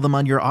can call them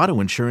on your auto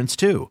insurance,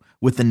 too,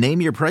 with the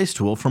Name Your Price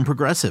tool from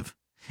Progressive.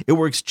 It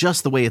works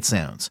just the way it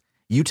sounds.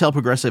 You tell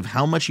Progressive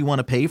how much you want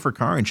to pay for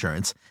car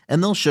insurance,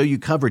 and they'll show you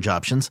coverage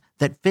options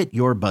that fit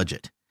your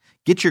budget.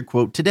 Get your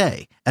quote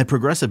today at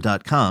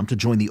Progressive.com to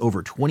join the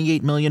over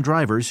 28 million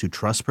drivers who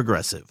trust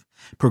Progressive.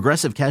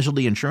 Progressive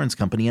Casualty Insurance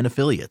Company and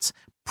Affiliates.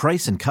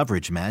 Price and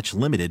coverage match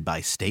limited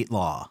by state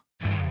law.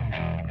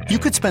 You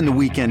could spend the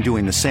weekend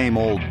doing the same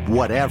old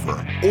whatever,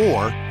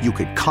 or you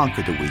could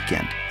conquer the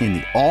weekend in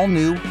the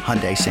all-new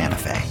Hyundai Santa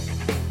Fe.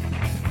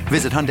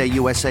 Visit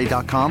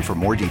HyundaiUSA.com for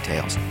more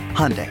details.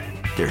 Hyundai.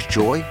 There's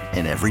joy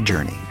in every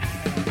journey.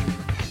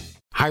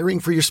 Hiring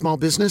for your small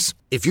business?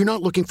 If you're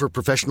not looking for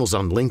professionals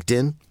on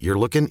LinkedIn, you're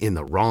looking in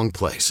the wrong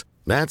place.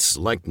 That's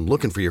like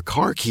looking for your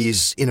car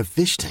keys in a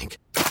fish tank.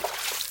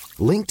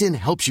 LinkedIn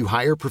helps you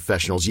hire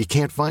professionals you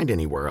can't find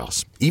anywhere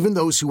else, even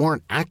those who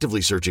aren't actively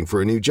searching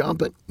for a new job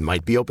but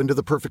might be open to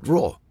the perfect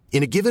role.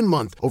 In a given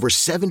month, over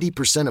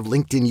 70% of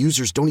LinkedIn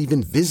users don't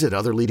even visit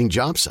other leading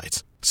job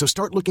sites. So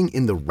start looking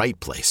in the right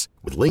place.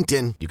 With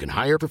LinkedIn, you can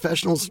hire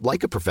professionals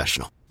like a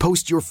professional.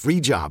 Post your free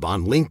job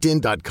on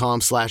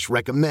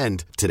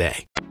linkedin.com/recommend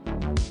today.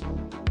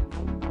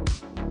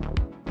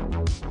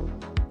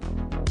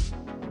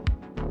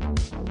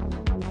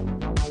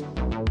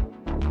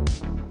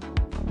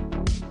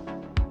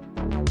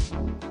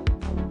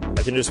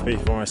 I can just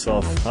speak for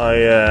myself.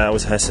 I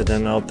was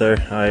hesitant out there.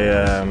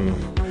 I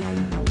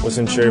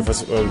wasn't sure if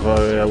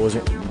I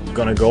wasn't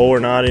going to go or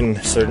not in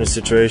certain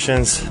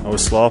situations. I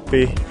was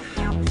sloppy.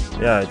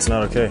 Yeah, it's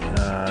not okay.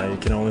 You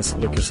can only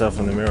look yourself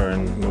in the mirror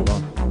and move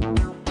on.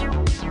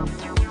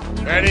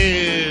 That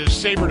is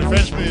Sabre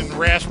defenseman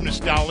Rasmus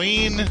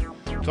Dahlin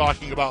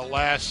talking about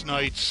last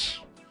night's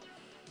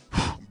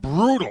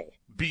brutal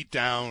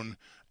beatdown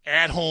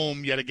at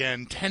home yet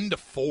again,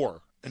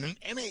 10-4. In an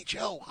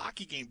NHL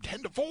hockey game,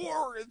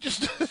 10-4. It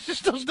just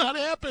does not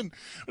happen.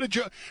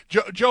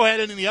 Joe had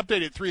it in the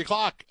update at 3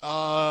 o'clock.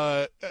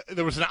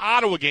 There was an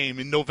Ottawa game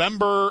in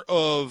November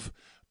of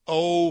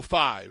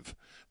 2005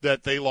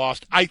 that they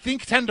lost. I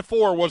think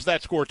 10-4 was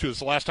that score, too. It's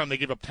the last time they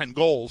gave up 10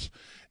 goals.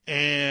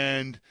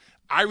 And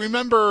I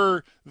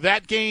remember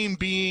that game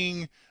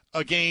being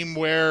a game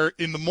where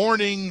in the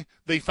morning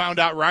they found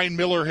out Ryan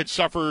Miller had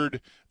suffered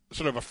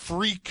sort of a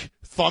freak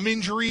thumb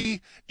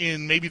injury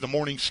in maybe the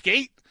morning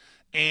skate.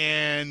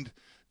 And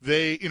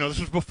they, this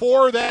was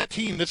before that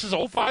team. This is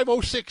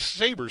 05-06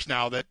 Sabres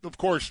now that, of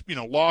course,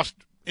 lost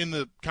in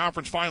the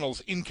conference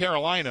finals in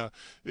Carolina,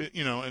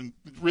 and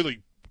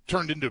really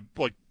turned into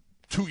like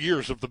 2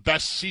 years of the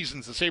best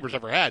seasons the Sabres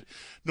ever had.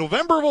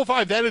 November of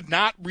 05, that had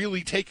not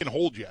really taken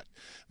hold yet.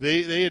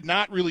 They had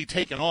not really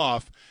taken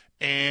off.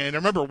 And I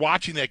remember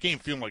watching that game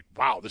feeling like,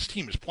 wow, this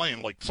team is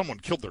playing like someone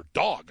killed their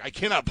dog. I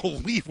cannot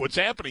believe what's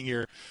happening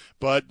here.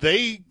 But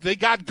they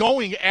got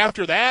going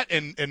after that,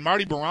 and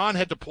Marty Biron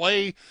had to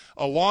play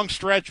a long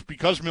stretch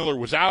because Miller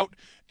was out,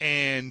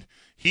 and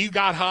he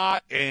got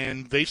hot,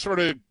 and they sort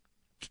of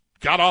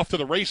got off to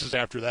the races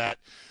after that.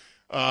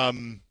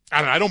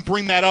 I don't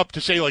bring that up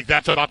to say like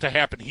that's about to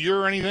happen here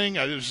or anything.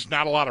 There's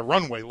not a lot of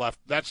runway left.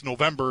 That's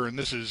November, and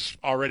this is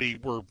already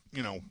we're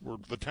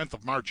the 10th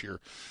of March here.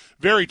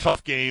 Very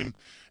tough game.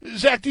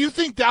 Zach, do you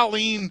think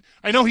Dahlin?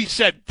 I know he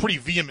said pretty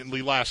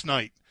vehemently last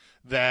night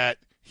that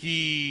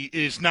he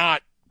is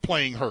not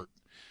playing hurt,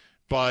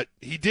 but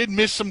he did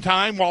miss some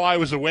time while I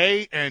was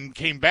away and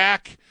came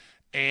back.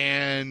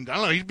 And I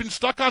don't know. He's been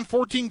stuck on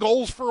 14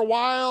 goals for a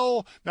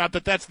while. Not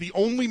that that's the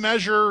only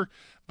measure.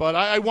 But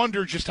I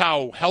wonder just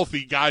how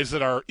healthy guys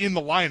that are in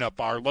the lineup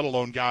are, let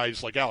alone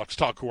guys like Alex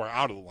Tuch who are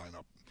out of the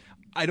lineup.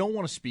 I don't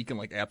want to speak in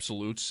like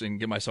absolutes and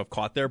get myself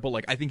caught there, but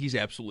like I think he's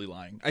absolutely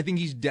lying. I think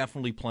he's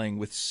definitely playing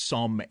with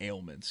some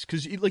ailments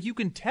because like you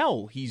can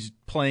tell he's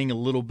playing a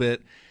little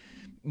bit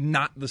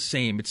not the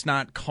same. It's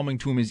not coming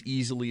to him as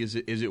easily as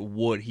it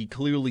would. He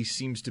clearly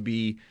seems to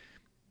be,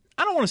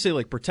 I don't want to say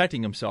like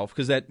protecting himself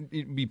because that'd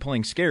be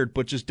playing scared,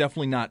 but just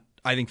definitely not,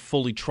 I think,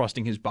 fully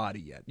trusting his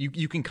body yet.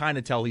 You can kind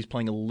of tell he's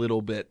playing a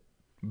little bit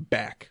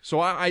back. So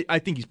I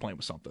think he's playing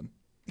with something.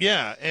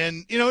 Yeah,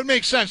 and it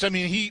makes sense. I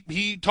mean,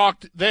 he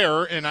talked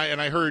there, and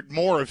I heard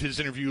more of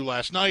his interview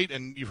last night,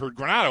 and you've heard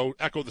Granato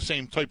echo the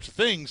same types of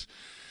things.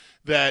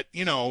 That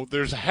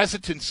there's a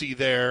hesitancy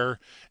there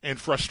and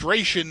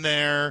frustration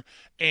there,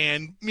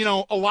 and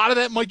a lot of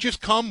that might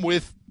just come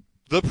with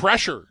the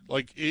pressure.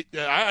 Like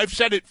I've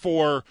said it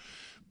for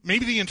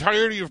maybe the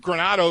entirety of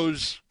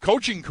Granato's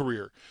coaching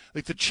career.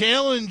 Like the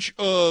challenge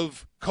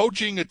of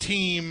coaching a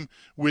team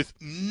with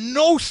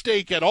no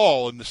stake at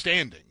all in the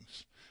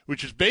standings,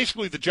 which is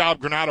basically the job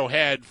Granato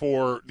had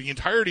for the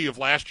entirety of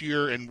last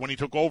year and when he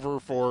took over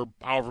for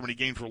however many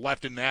games were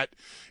left in that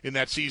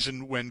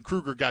season when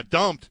Kruger got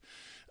dumped.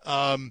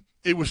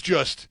 It was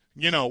just,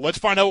 let's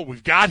find out what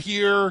we've got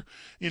here.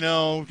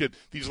 Get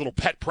these little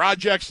pet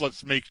projects.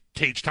 Let's make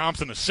Tage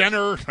Thompson a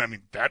center. I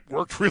mean, that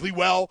worked really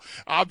well,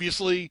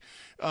 obviously.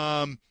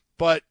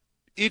 But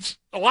it's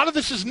a lot of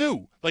this is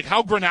new. Like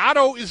how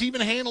Granato is even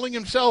handling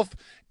himself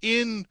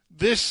in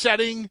this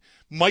setting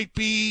might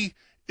be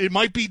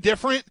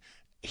different.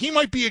 He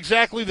might be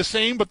exactly the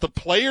same, but the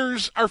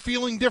players are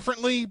feeling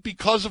differently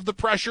because of the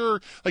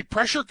pressure. Like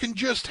pressure can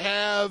just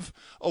have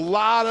a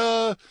lot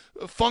of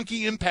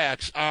funky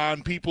impacts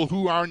on people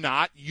who are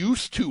not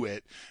used to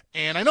it.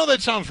 And I know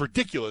that sounds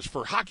ridiculous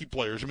for hockey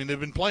players. I mean, they've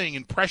been playing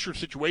in pressure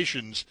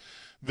situations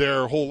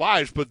their whole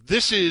lives, but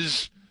this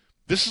is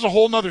a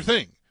whole nother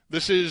thing.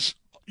 This is,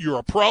 you're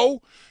a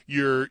pro,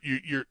 you're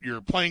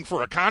playing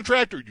for a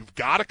contract, or you've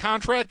got a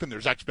contract, and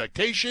there's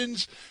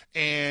expectations,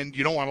 and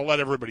you don't want to let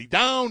everybody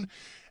down.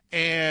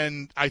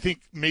 And I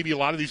think maybe a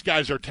lot of these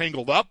guys are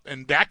tangled up,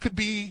 and that could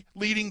be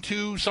leading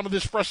to some of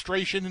this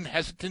frustration and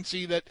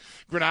hesitancy that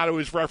Granato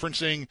is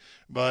referencing.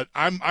 But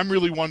I'm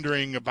really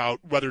wondering about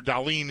whether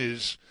Dahlin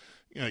is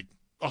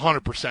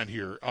 100%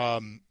 here.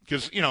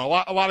 Because, a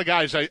lot of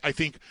guys, I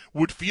think,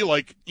 would feel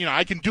like,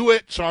 I can do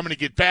it, so I'm going to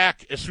get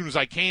back as soon as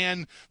I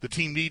can. The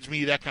team needs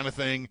me, that kind of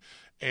thing.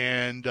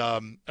 And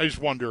I just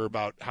wonder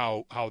about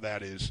how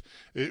that is.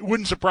 It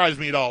wouldn't surprise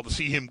me at all to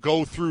see him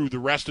go through the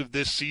rest of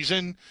this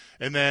season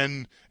and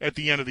then at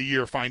the end of the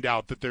year find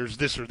out that there's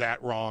this or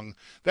that wrong.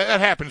 That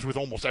happens with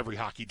almost every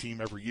hockey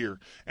team every year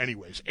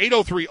anyways.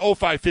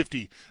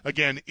 803-0550,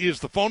 again,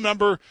 is the phone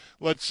number.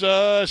 Let's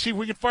see if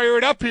we can fire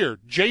it up here.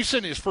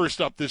 Jason is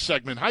first up this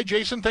segment. Hi,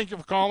 Jason. Thank you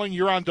for calling.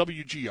 You're on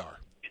WGR.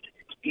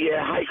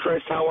 Yeah, hi,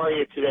 Chris. How are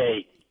you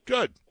today?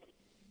 Good.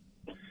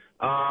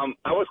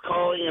 I was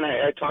calling and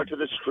I talked to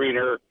the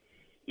screener.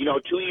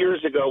 2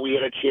 years ago we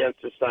had a chance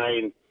to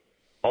sign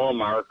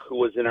Allmark, who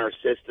was in our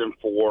system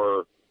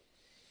for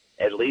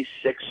at least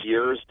 6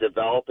 years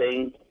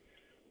developing.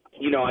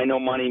 I know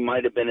money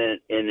might have been an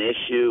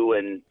issue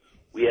and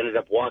we ended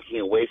up walking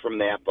away from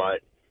that,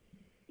 but,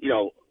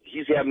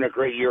 he's having a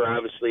great year,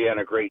 obviously, on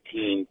a great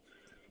team.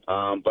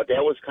 But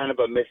that was kind of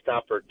a missed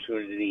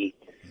opportunity.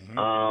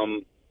 Mm-hmm.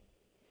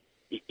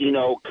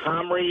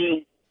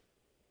 Comrie,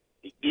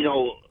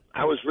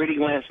 I was reading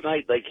last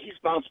night, like he's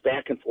bounced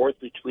back and forth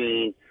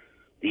between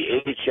the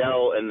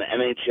AHL and the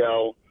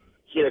NHL.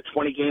 He had a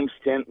 20-game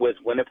stint with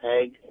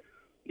Winnipeg,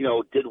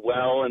 did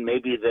well, and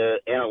maybe the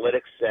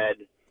analytics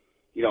said,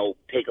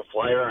 take a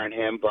flyer on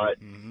him. But,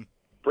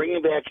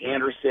 bringing back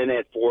Anderson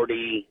at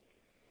 40,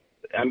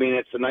 I mean,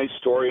 it's a nice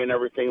story and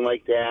everything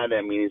like that.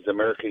 I mean, he's an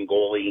American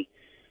goalie.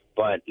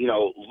 But,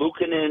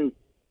 Luukkonen,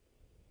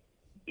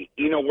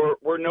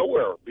 we're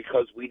nowhere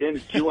because we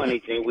didn't do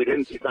anything. We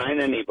didn't sign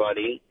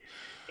anybody.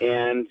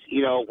 And,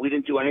 we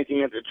didn't do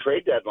anything at the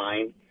trade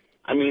deadline.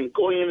 I mean,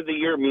 going into the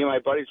year, me and my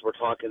buddies were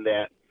talking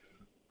that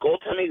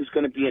goaltending is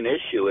going to be an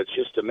issue. It's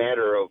just a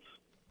matter of,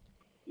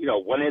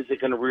 when is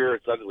it going to rear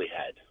its ugly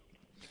head?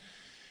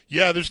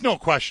 Yeah, there's no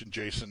question,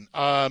 Jason.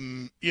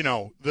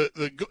 You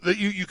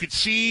could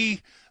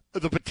see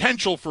the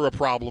potential for a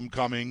problem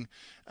coming.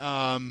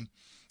 The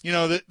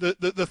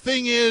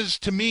thing is,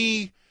 to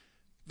me,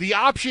 the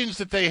options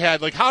that they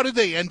had, like how did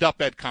they end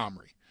up at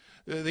Comrie?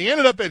 They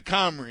ended up at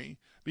Comrie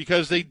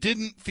because they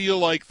didn't feel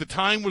like the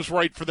time was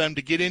right for them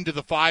to get into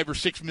the $5 or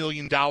 $6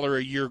 million a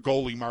year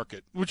goalie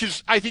market, which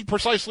is, I think,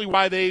 precisely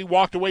why they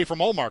walked away from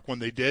Ullmark when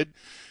they did.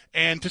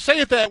 And to say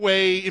it that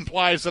way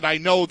implies that I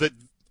know that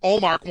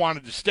Ullmark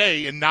wanted to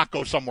stay and not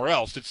go somewhere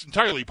else. It's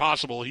entirely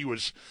possible he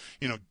was,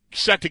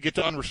 set to get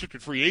to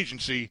unrestricted free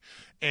agency.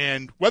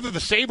 And whether the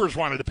Sabres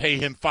wanted to pay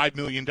him $5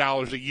 million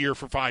a year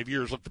for 5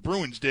 years like the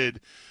Bruins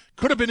did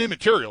could have been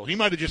immaterial. He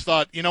might have just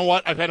thought, you know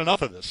what, I've had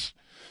enough of this.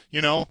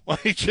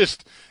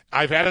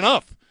 I've had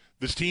enough.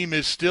 This team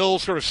is still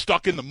sort of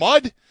stuck in the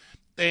mud,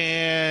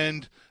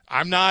 and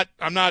I'm not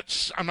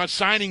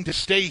signing to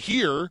stay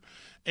here.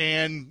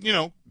 And,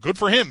 good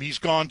for him. He's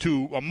gone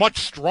to a much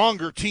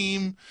stronger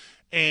team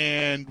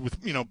and with,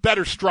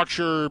 better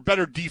structure,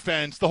 better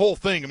defense, the whole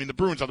thing. I mean, the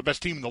Bruins are the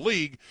best team in the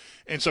league,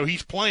 and so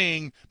he's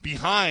playing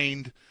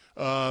behind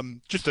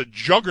just a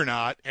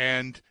juggernaut,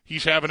 and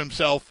he's having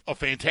himself a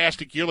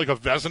fantastic year, like a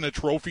Vezina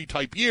Trophy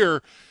type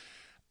year.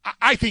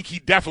 I think he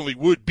definitely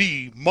would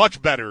be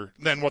much better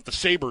than what the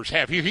Sabres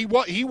have here.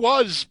 He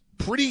was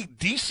pretty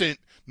decent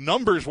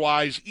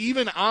numbers-wise,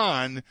 even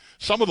on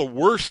some of the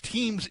worst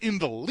teams in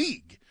the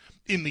league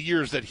in the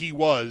years that he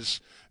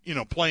was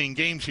playing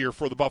games here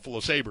for the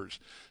Buffalo Sabres.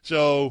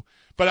 So,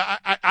 but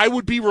I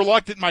would be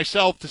reluctant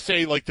myself to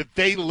say like that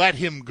they let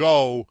him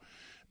go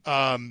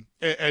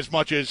as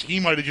much as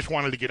he might have just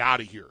wanted to get out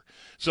of here.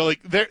 So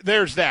like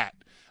there's that.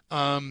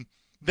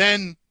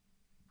 Then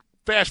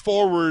fast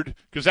forward,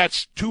 because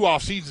that's 2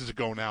 off seasons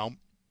ago now.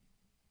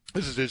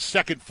 This is his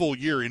second full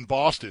year in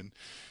Boston.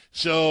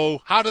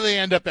 So how do they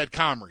end up at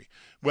Comrie?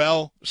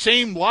 Well,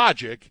 same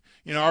logic.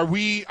 Are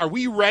we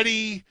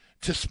ready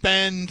to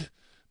spend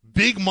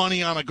big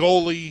money on a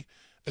goalie,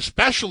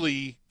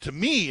 especially, to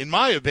me, in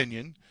my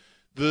opinion,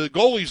 the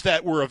goalies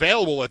that were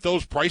available at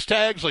those price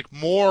tags, like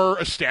more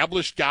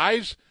established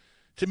guys,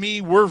 to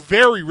me, were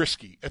very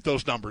risky at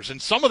those numbers.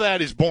 And some of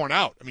that is borne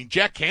out. I mean,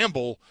 Jack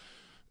Campbell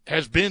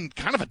has been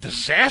kind of a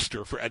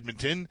disaster for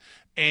Edmonton,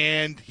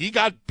 and he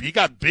got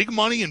big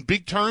money and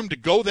big term to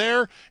go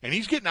there, and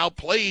he's getting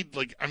outplayed.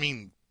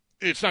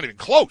 It's not even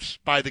close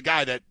by the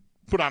guy that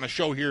put on a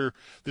show here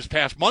this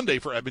past Monday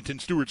for Edmonton,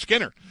 Stuart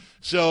Skinner.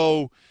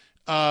 So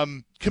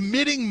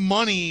committing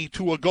money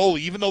to a goalie,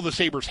 even though the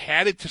Sabres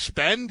had it to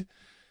spend,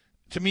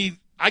 to me,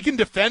 I can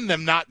defend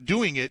them not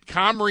doing it.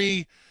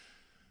 Comrie,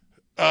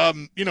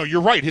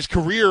 you're right. His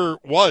career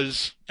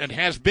was and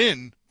has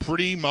been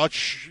pretty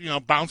much,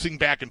 bouncing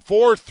back and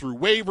forth through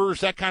waivers,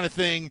 that kind of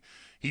thing.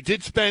 He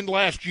did spend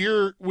last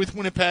year with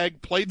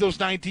Winnipeg, played those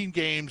 19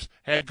 games,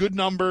 had good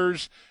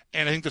numbers,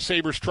 and I think the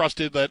Sabres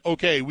trusted that,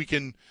 okay, we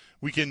can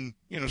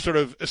sort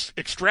of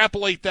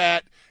extrapolate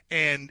that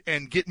and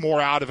get more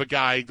out of a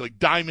guy, like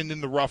diamond in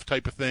the rough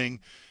type of thing.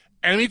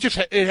 And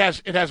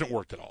it hasn't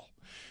worked at all.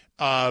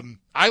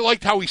 I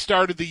liked how he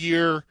started the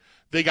year.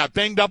 They got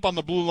banged up on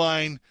the blue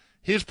line.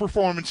 His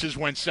performances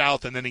went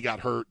south, and then he got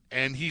hurt,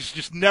 and he's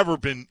just never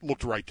been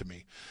looked right to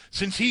me.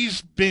 Since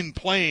he's been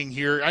playing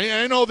here,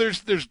 I know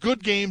there's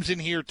good games in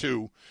here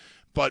too,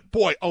 but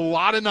boy, a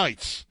lot of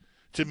nights,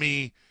 to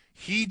me,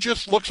 he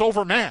just looks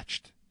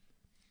overmatched.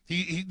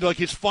 He like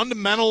his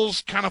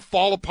fundamentals kind of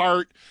fall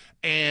apart,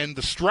 and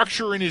the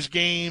structure in his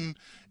game,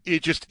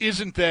 it just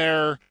isn't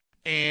there.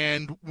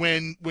 And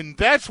when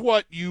that's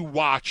what you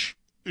watch,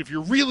 if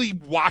you're really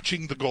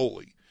watching the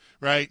goalie,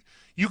 right,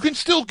 you can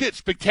still get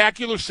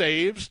spectacular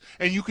saves,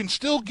 and you can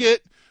still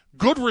get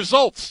good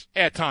results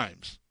at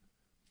times.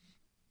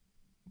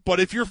 But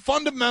if your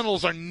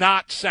fundamentals are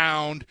not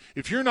sound,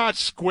 if you're not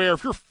square,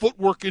 if your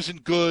footwork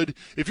isn't good,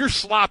 if you're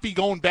sloppy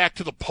going back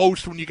to the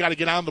post when you got to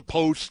get on the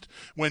post,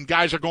 when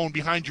guys are going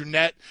behind your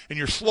net, and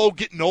you're slow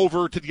getting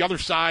over to the other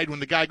side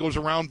when the guy goes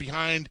around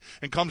behind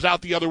and comes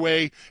out the other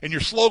way, and you're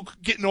slow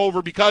getting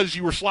over because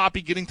you were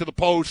sloppy getting to the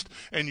post,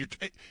 and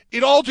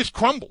it all just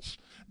crumbles.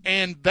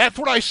 And that's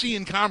what I see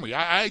in Comrie.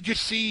 I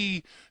just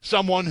see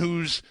someone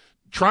who's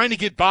trying to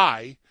get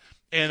by,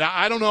 and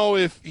I don't know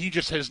if he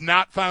just has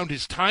not found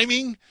his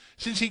timing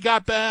since he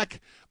got back,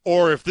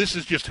 or if this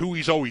is just who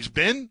he's always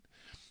been.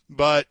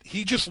 But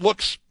he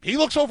looks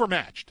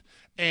overmatched.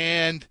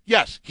 And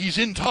yes, he's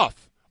in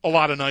tough a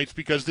lot of nights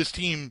because this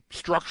team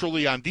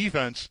structurally on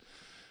defense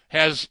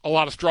has a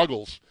lot of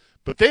struggles.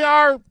 But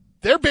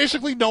they're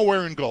basically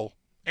nowhere in goal.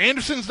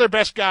 Anderson's their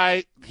best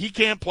guy. He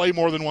can't play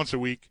more than once a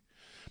week.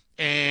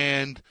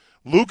 And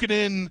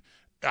Luukkonen,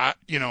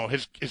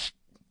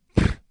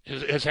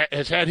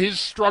 has had his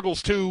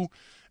struggles too.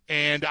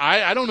 And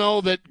I don't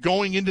know that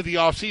going into the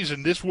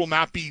offseason, this will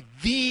not be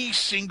the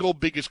single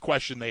biggest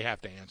question they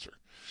have to answer.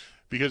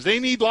 Because they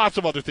need lots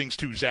of other things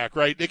too, Zach,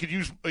 right? They could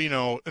use,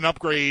 an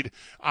upgrade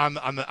on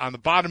the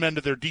bottom end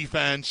of their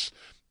defense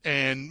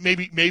and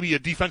maybe a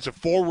defensive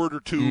forward or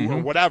two or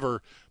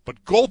whatever.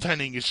 But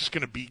goaltending is just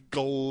going to be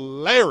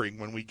glaring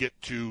when we get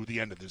to the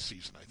end of this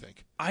season, I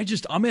think.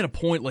 I'm at a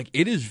point,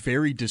 it is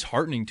very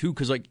disheartening, too,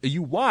 because,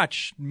 you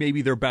watch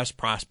maybe their best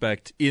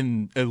prospect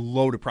in a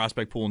loaded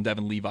prospect pool in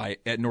Devin Levi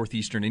at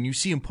Northeastern, and you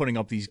see him putting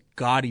up these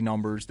gaudy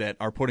numbers that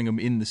are putting him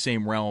in the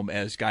same realm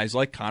as guys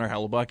like Connor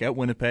Hellebuyck at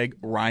Winnipeg,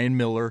 Ryan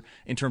Miller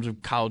in terms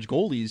of college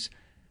goalies,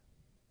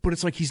 but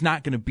it's he's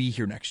not going to be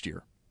here next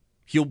year.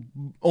 He'll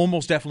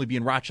almost definitely be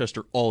in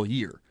Rochester all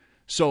year.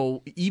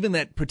 So even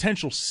that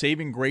potential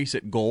saving grace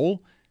at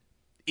goal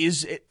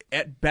is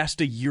at best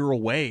a year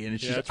away, and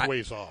it's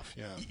ways off.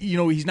 Yeah,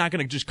 he's not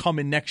going to just come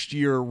in next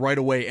year right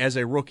away as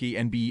a rookie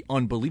and be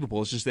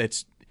unbelievable. It's just I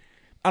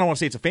don't want to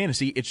say it's a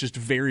fantasy. It's just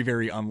very,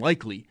 very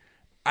unlikely.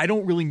 I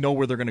don't really know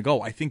where they're going to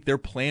go. I think their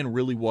plan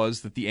really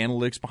was that the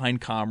analytics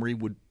behind Comrie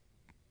would,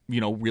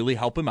 really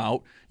help him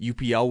out.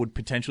 UPL would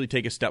potentially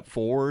take a step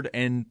forward,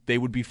 and they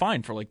would be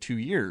fine for 2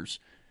 years.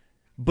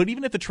 But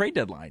even at the trade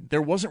deadline,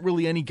 there wasn't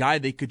really any guy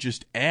they could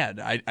just add.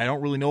 I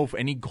don't really know if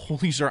any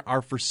goalies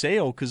are for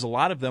sale because a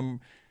lot of them,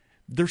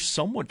 they're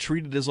somewhat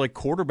treated as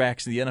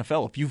quarterbacks in the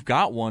NFL. If you've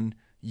got one,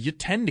 you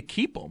tend to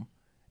keep them,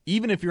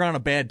 even if you're on a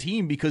bad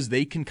team, because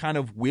they can kind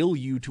of will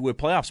you to a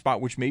playoff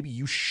spot, which maybe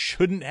you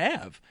shouldn't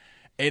have.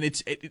 And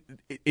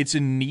it's a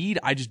need.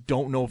 I just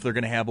don't know if they're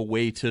going to have a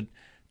way to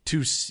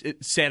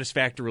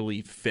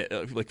satisfactorily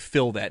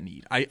fill that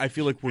need. I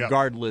feel like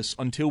regardless,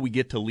 until we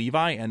get to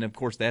Levi, and of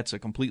course that's a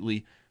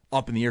completely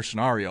up in the air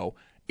scenario,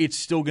 it's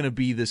still going to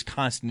be this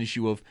constant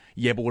issue of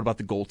but what about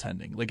the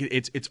goaltending?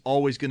 It's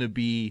always going to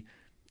be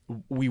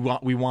we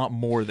want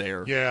more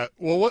there. Yeah.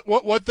 Well,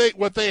 what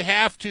they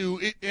have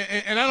to,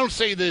 and I don't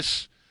say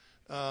this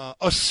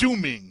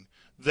assuming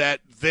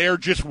that they're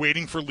just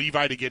waiting for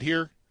Levi to get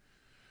here.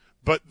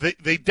 But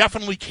they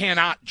definitely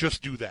cannot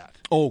just do that.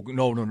 Oh,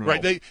 no.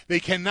 Right? They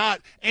cannot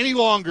any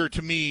longer,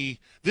 to me,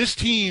 this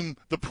team,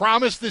 the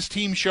promise this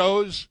team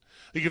shows,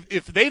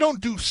 if they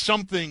don't do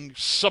something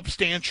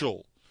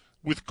substantial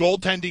with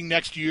goaltending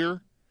next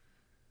year,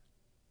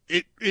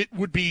 it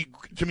would be,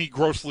 to me,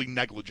 grossly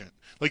negligent.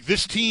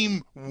 This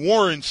team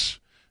warrants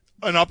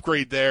an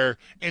upgrade there,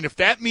 and if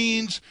that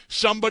means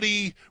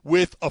somebody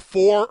with a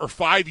 4 or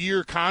 5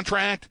 year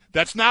contract,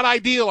 that's not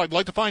ideal. I'd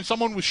like to find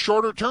someone with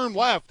shorter term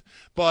left,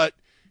 but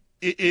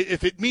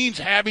if it means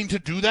having to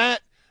do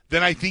that,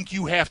 then I think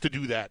you have to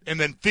do that and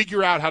then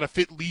figure out how to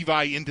fit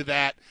Levi into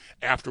that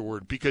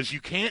afterward, because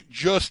you can't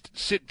just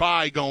sit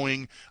by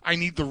going, I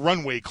need the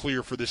runway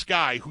clear for this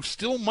guy who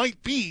still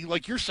might be,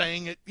 like you're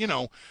saying,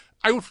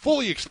 I would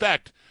fully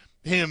expect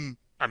him.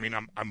 I mean,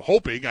 I'm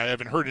hoping, I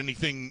haven't heard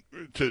anything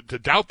to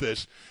doubt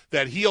this,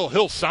 that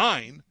he'll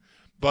sign,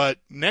 but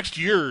next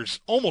year's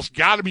almost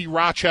got to be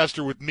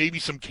Rochester with maybe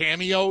some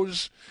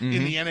cameos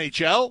in the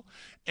NHL,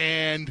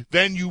 and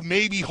then you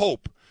maybe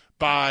hope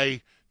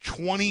by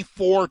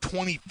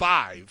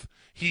 24-25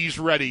 he's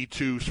ready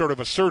to sort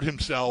of assert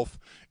himself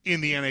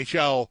in the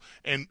NHL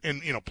and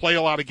play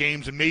a lot of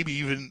games and maybe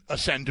even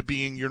ascend to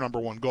being your number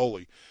one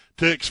goalie.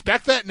 To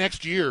expect that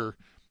next year,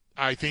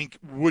 I think,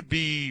 would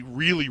be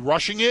really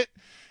rushing it,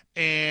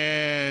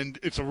 and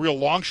it's a real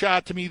long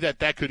shot to me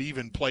that could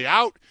even play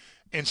out.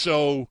 And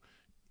so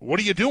what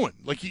are you doing?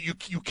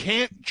 You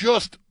can't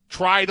just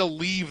try to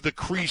leave the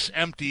crease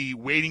empty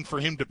waiting for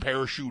him to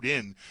parachute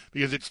in,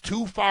 because it's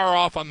too far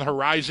off on the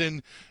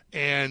horizon,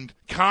 and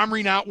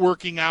Comrie not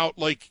working out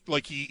like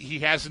he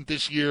hasn't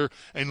this year,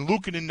 and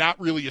Luukkonen not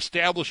really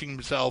establishing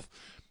himself,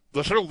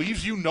 that sort of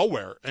leaves you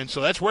nowhere. And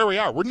so that's where we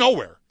are. We're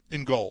nowhere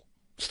in goal.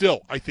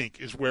 Still, I think,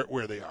 is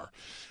where they are.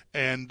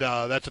 And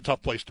that's a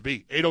tough place to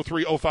be.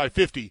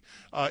 803-0550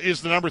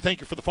 is the number.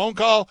 Thank you for the phone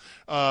call.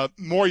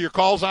 More of your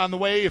calls on the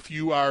way if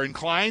you are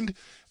inclined.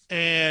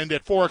 And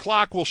at 4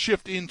 o'clock, we'll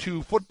shift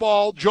into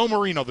football. Joe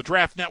Marino, the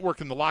Draft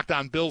Network, and the Locked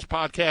On Bills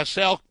podcast.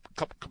 Sal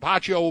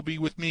Capaccio will be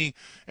with me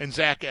and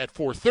Zach at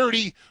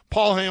 4:30.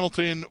 Paul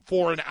Hamilton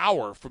for an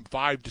hour from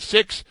 5 to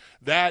 6.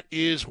 That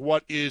is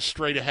what is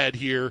straight ahead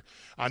here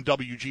on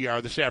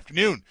WGR this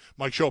afternoon.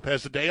 Mike Schopp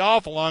has the day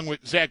off, along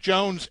with Zach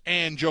Jones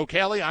and Joe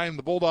Kelly. I am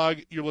the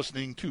Bulldog. You're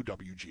listening to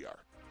WGR.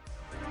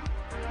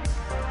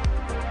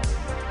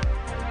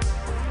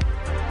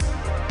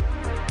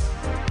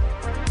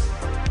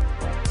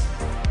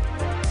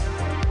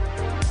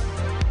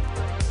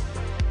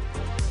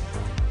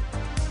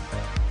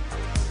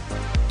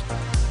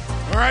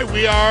 All right,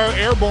 we are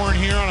airborne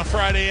here on a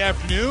Friday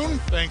afternoon.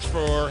 Thanks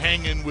for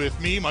hanging with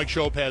me. Mike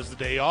Schopp has the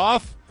day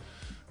off,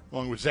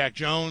 along with Zach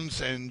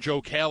Jones and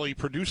Joe Kelly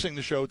producing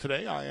the show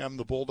today. I am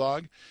the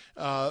Bulldog.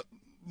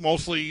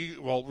 Mostly,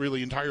 well,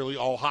 really entirely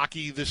all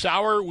hockey this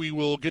hour. We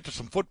will get to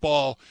some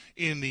football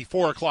in the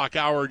 4 o'clock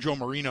hour. Joe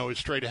Marino is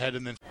straight ahead,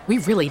 and then We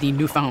really need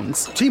new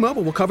phones.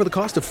 T-Mobile will cover the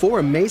cost of 4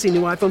 amazing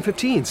new iPhone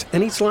 15s,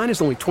 and each line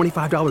is only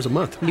 $25 a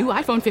month. New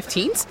iPhone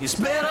 15s? It's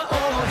better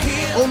over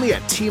here. Only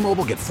at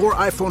T-Mobile, get 4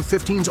 iPhone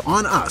 15s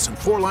on us and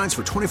 4 lines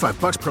for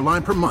 $25 per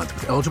line per month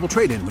with eligible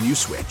trade-in when you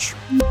switch.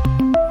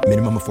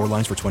 Minimum of 4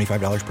 lines for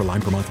 $25 per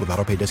line per month with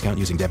autopay discount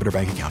using debit or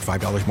bank account.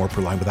 $5 more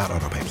per line without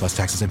autopay, plus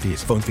taxes and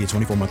fees. Phone fee at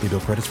 24 monthly bill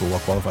credits for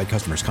well-qualified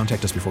customers.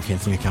 Contact us before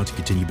canceling account to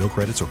continue bill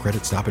credits or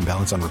credit stop and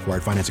balance on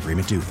required finance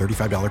agreement due.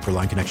 $35 per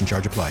line connection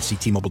charge applies. See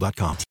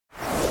T-Mobile.com.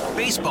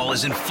 Baseball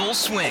is in full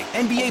swing.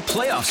 NBA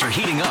playoffs are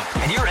heating up,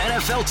 and your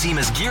NFL team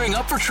is gearing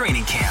up for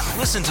training camp.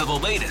 Listen to the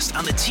latest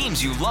on the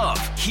teams you love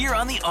here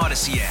on the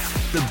Odyssey app.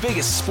 The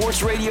biggest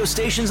sports radio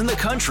stations in the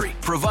country,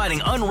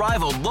 providing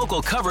unrivaled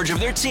local coverage of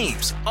their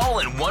teams, all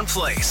in one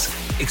place.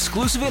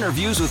 Exclusive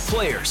interviews with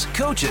players,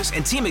 coaches,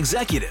 and team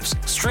executives,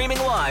 streaming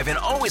live and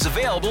always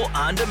available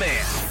on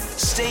demand.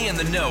 Stay in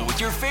the know with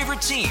your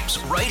favorite teams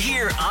right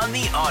here on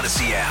the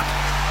Odyssey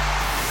app.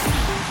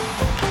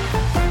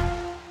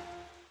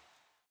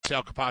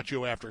 Sal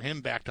Capaccio after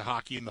him, back to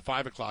hockey in the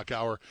 5 o'clock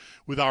hour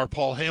with our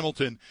Paul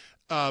Hamilton.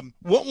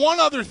 One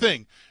other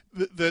thing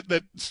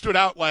that stood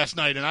out last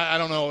night, and I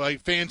don't know,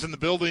 like fans in the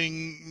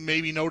building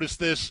maybe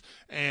noticed this,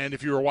 and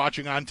if you were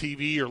watching on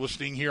TV or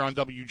listening here on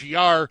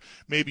WGR,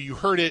 maybe you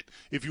heard it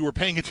if you were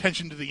paying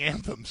attention to the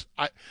anthems.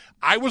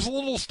 I was a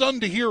little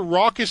stunned to hear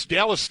raucous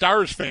Dallas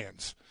Stars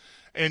fans.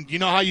 And you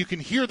know how you can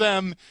hear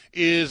them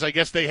is, I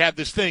guess they had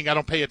this thing. I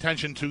don't pay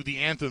attention to the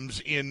anthems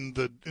in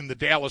the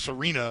Dallas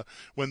arena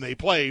when they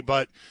play,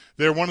 but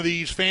they're one of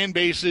these fan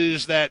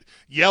bases that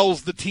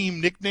yells the team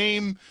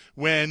nickname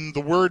when the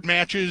word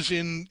matches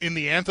in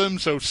the anthem.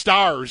 So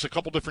Stars a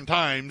couple different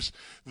times.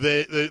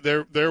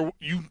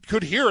 You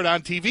could hear it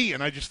on TV,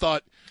 and I just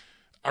thought,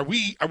 Are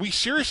we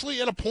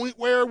seriously at a point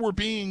where we're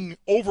being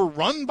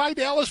overrun by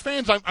Dallas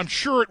fans? I'm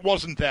sure it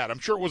wasn't that. I'm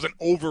sure it wasn't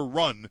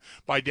overrun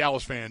by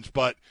Dallas fans,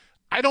 but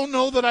I don't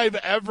know that I've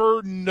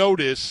ever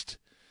noticed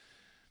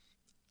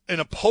an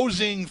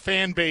opposing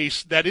fan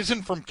base that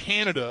isn't from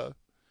Canada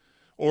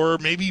or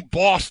maybe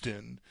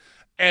Boston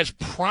as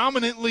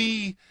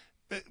prominently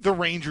the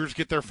Rangers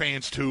get their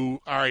fans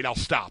to, all right, I'll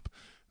stop.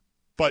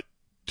 But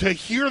to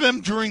hear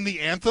them during the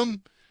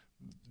anthem,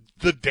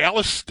 the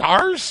Dallas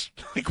Stars?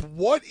 Like,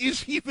 what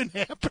is even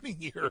happening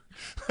here?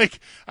 Like,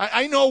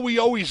 I know we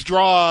always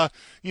draw,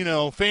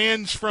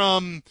 fans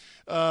from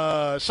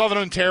Southern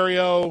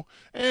Ontario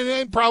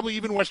and probably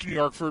even Western New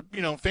York for,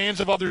 fans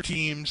of other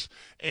teams.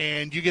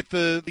 And you get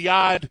the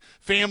odd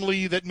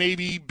family that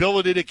maybe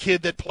billeted a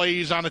kid that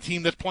plays on a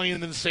team that's playing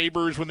in the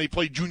Sabres when they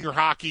play junior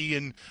hockey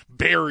in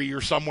Barrie or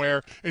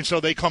somewhere. And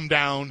so they come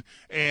down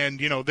and,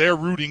 they're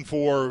rooting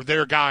for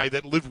their guy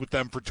that lived with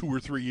them for 2 or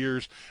 3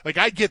 years. Like,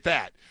 I get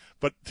that.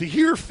 But to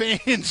hear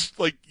fans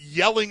like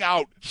yelling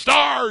out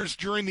Stars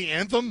during the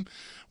anthem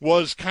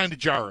was kind of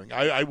jarring.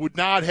 I would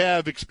not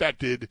have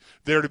expected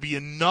there to be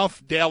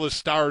enough Dallas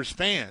Stars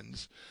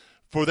fans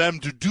for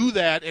them to do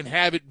that and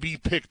have it be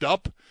picked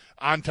up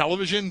on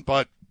television,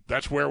 but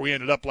that's where we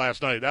ended up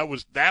last night. That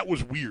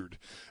was weird.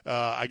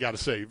 I got to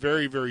say,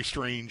 very, very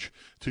strange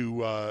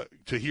to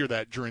hear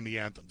that during the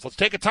anthems. Let's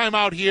take a time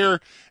out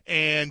here,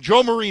 and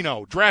Joe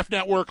Marino, Draft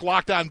Network,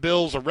 Locked On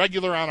Bills, a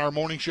regular on our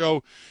morning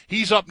show.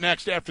 He's up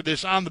next after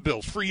this on the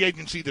Bills. Free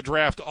agency, the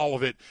draft, all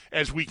of it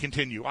as we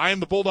continue. I am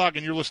the Bulldog,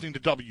 and you're listening to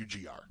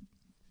WGR.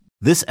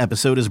 This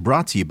episode is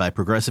brought to you by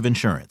Progressive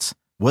Insurance.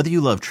 Whether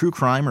you love true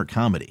crime or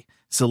comedy,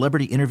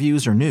 celebrity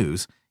interviews or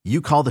news,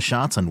 you call the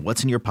shots on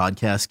what's in your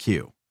podcast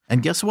queue.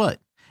 And guess what?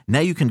 Now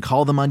you can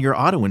call them on your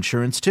auto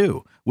insurance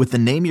too with the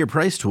Name Your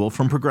Price tool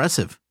from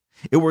Progressive.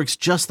 It works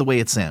just the way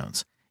it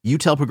sounds. You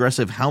tell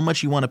Progressive how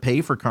much you want to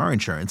pay for car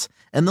insurance,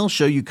 and they'll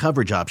show you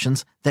coverage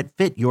options that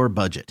fit your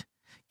budget.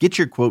 Get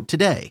your quote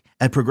today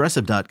at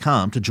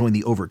Progressive.com to join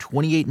the over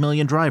 28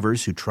 million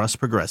drivers who trust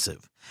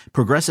Progressive.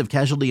 Progressive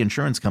Casualty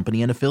Insurance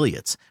Company and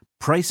Affiliates.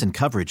 Price and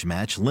coverage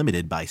match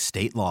limited by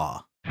state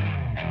law.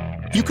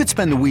 You could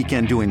spend the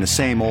weekend doing the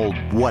same old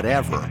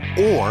whatever,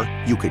 or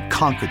you could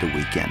conquer the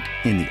weekend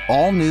in the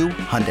all-new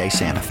Hyundai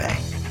Santa Fe.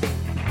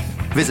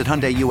 Visit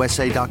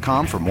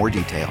HyundaiUSA.com for more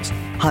details.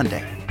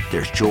 Hyundai,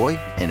 there's joy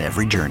in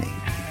every journey.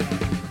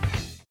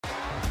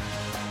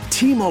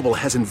 T-Mobile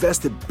has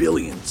invested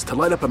billions to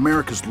light up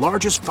America's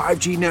largest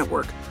 5G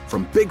network,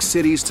 from big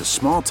cities to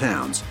small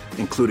towns,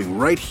 including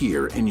right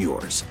here in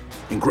yours.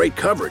 And great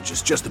coverage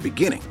is just the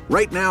beginning.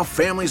 Right now,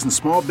 families and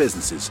small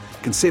businesses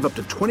can save up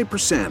to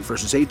 20%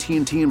 versus AT&T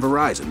and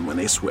Verizon when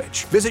they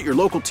switch. Visit your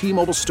local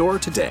T-Mobile store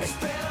today.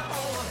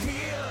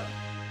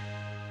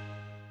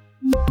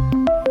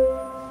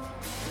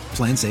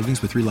 Plan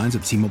savings with 3 lines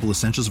of T-Mobile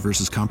Essentials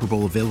versus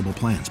comparable available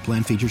plans.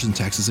 Plan features and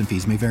taxes and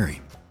fees may vary.